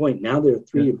one point. Now they're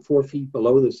 3 and 4 feet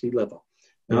below the sea level.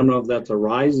 I don't know if that's a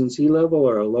rise in sea level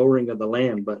or a lowering of the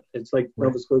land, but it's like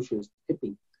Nova Scotia is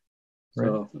tipping.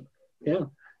 So, Yeah,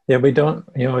 we don't,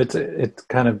 it's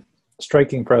kind of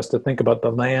striking for us to think about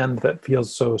the land that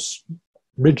feels so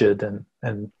rigid and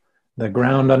the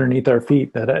ground underneath our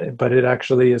feet, but it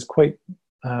actually is quite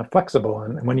flexible.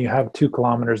 And when you have 2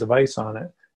 kilometers of ice on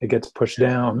it, it gets pushed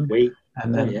down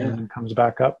and then comes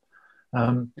back up.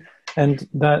 And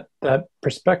that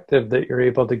perspective that you're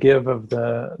able to give of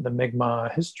the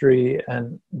Mi'kmaq history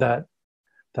and that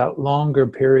longer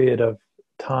period of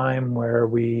time where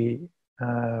we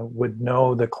would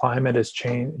know the climate has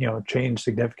changed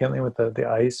significantly with the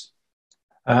ice.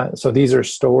 So these are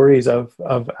stories of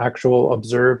actual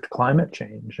observed climate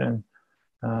change, and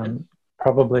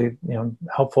probably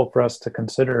helpful for us to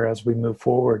consider as we move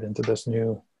forward into this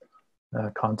new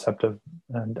concept of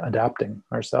adapting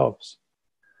ourselves.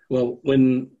 Well,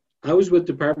 when I was with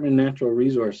Department of Natural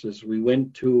Resources, we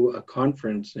went to a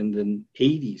conference in the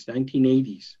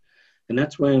 1980s, and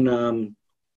that's when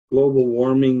global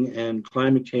warming and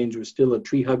climate change was still a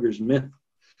tree hugger's myth.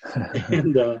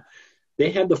 And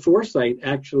they had the foresight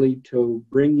actually to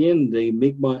bring in the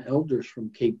Mi'kmaq elders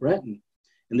from Cape Breton,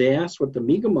 and they asked what the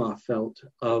Mi'kmaq felt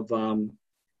of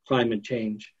climate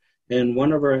change. And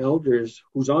one of our elders,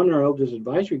 who's on our Elders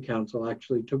Advisory Council,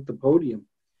 actually took the podium.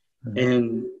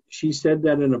 And she said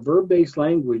that in a verb-based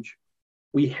language,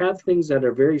 we have things that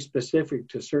are very specific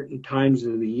to certain times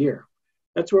of the year.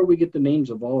 That's where we get the names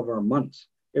of all of our months.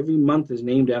 Every month is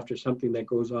named after something that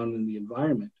goes on in the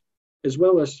environment, as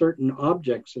well as certain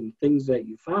objects and things that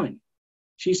you find.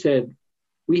 She said,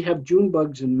 we have June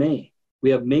bugs in May,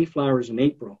 we have Mayflowers in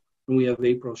April, and we have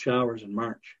April showers in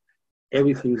March.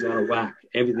 Everything's out of whack,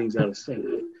 everything's out of sync.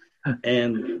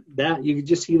 And that, you could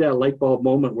just see that light bulb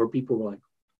moment where people were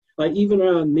like even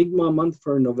a Mi'kmaq month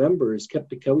for November is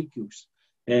Keptakawikus.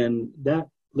 And that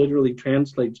literally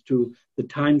translates to the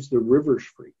times the rivers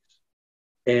freeze.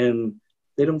 And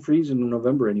they don't freeze in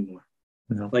November anymore.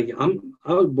 No. Like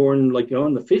I was born in the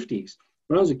 50s.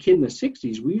 When I was a kid in the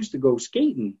 60s, we used to go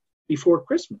skating before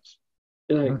Christmas.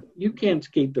 You can't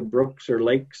skate the brooks or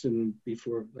lakes and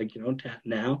before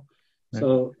now. Right.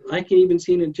 So I can even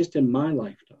see it just in my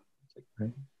lifetime.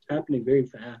 It's happening very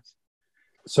fast.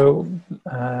 So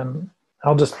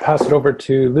I'll just pass it over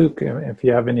to Luke. If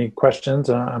you have any questions,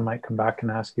 I might come back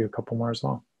and ask you a couple more as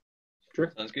well.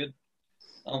 Sure. Sounds good.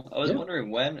 I was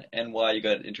wondering when and why you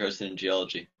got interested in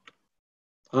geology.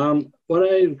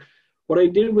 What I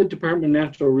did with Department of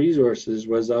Natural Resources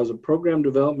was I was a program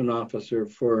development officer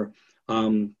for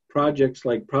projects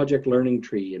like Project Learning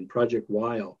Tree and Project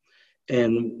Wild.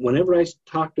 And whenever I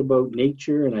talked about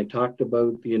nature and I talked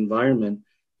about the environment,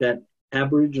 that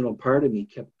Aboriginal part of me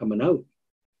kept coming out.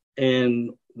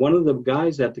 And one of the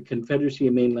guys at the Confederacy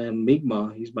of Mainland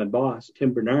Mi'kmaq, he's my boss,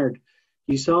 Tim Bernard,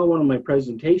 he saw one of my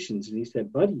presentations and he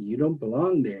said, buddy, you don't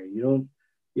belong there. You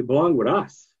you belong with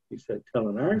us, he said,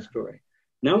 telling our story.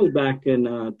 Now it was back in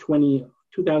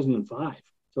 2005.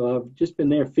 So I've just been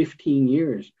there 15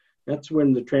 years. That's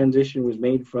when the transition was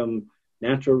made from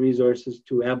natural resources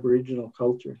to Aboriginal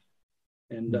culture.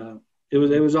 And it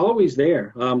was always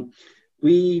there.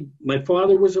 My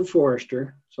father was a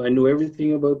forester, so I knew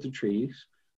everything about the trees.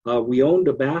 We owned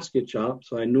a basket shop,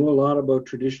 so I knew a lot about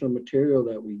traditional material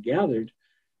that we gathered.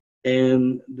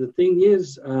 And the thing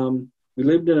is, we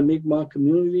lived in a Mi'kmaq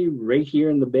community right here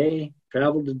in the Bay,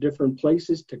 traveled to different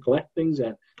places to collect things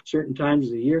at certain times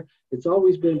of the year. It's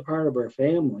always been part of our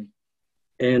family.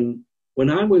 And when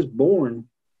I was born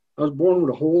with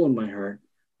a hole in my heart.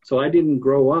 So I didn't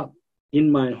grow up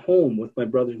in my home with my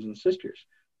brothers and sisters.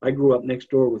 I grew up next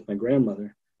door with my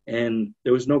grandmother, and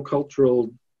there was no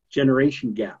cultural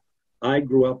generation gap. I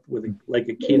grew up with like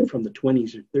a kid from the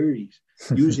 20s or 30s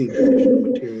using traditional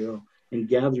material and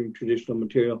gathering traditional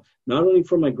material, not only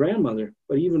for my grandmother,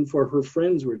 but even for her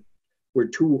friends were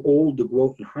too old to go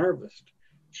out and harvest.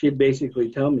 She'd basically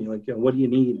tell me, like, what do you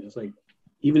need? It's like,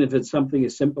 even if it's something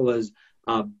as simple as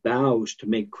boughs to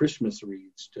make Christmas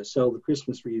wreaths, to sell the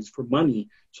Christmas wreaths for money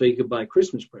so you could buy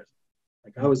Christmas presents.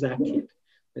 Like, I was that kid.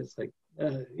 It's like,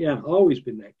 always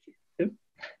been that kid.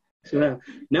 So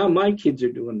now my kids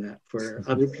are doing that for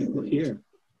other people here.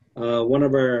 One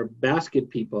of our basket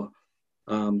people,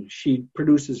 she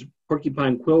produces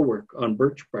porcupine quill work on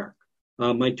birch bark.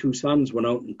 My two sons went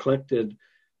out and collected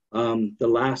the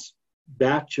last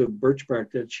batch of birch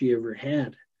bark that she ever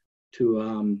had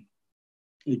to,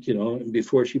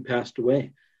 before she passed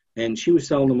away. And she was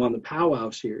selling them on the Powwow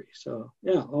series. So,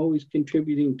 always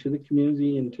contributing to the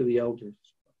community and to the elders.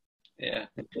 Yeah.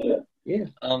 Yeah.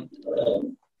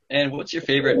 And what's your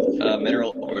favorite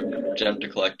mineral or gem to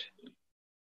collect?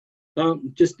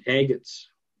 Just agates.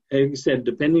 Like I said,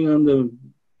 depending on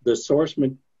the source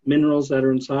minerals that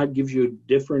are inside, gives you a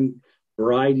different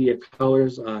variety of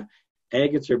colors.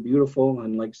 Agates are beautiful,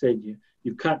 and like I said,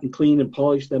 you cut and clean and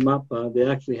polish them up. They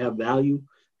actually have value,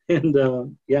 and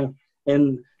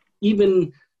and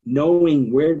even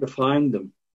knowing where to find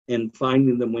them and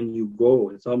finding them when you go,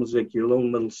 it's almost like your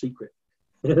own little secret.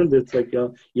 And it's like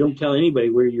you don't tell anybody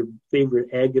where your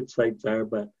favorite agate sites are,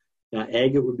 but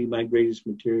agate would be my greatest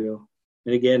material.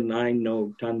 And again, I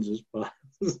know tons of spots.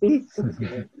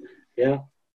 Yeah.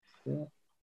 So,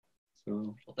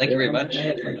 well, thank you very much.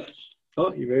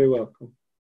 Oh, you're very welcome.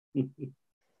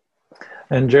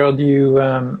 And Gerald, you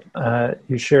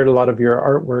shared a lot of your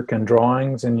artwork and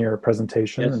drawings in your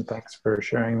presentation, Yes. and thanks for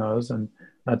sharing those. And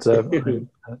that's a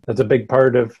big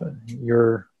part of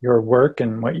your work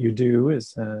and what you do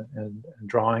is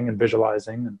drawing and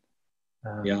visualizing.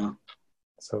 And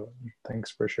so thanks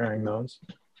for sharing those.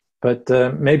 But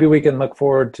maybe we can look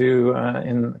forward to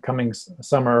in the coming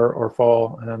summer or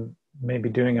fall, maybe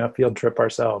doing a field trip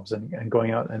ourselves and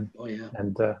going out and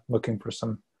looking for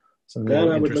some that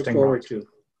I would look forward rocks. to.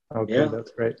 Okay,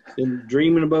 that's great. Been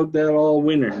dreaming about that all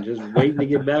winter, just waiting to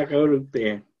get back out of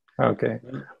there. Okay,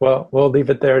 well, we'll leave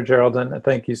it there, Gerald, and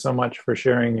thank you so much for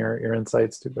sharing your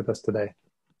insights with us today.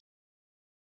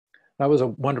 That was a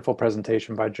wonderful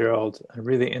presentation by Gerald.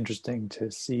 Really interesting to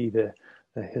see the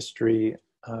history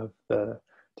of the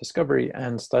discovery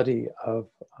and study of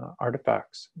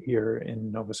artifacts here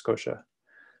in Nova Scotia.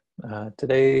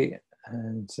 Today,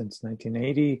 and since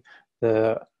 1980,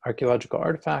 the archaeological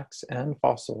artifacts and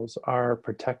fossils are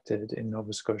protected in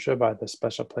Nova Scotia by the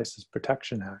Special Places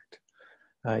Protection Act.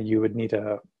 You would need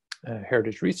a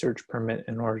heritage research permit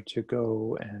in order to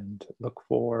go and look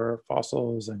for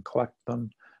fossils and collect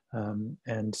them.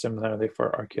 And similarly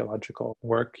for archaeological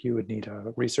work, you would need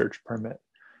a research permit.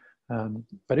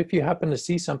 But if you happen to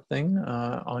see something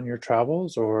on your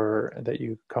travels or that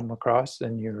you come across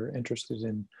and you're interested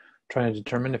in trying to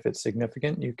determine if it's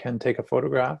significant, you can take a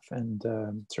photograph and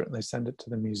certainly send it to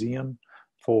the museum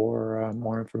for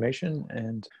more information.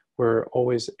 And we're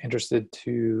always interested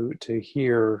to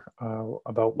hear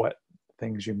about what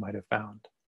things you might have found.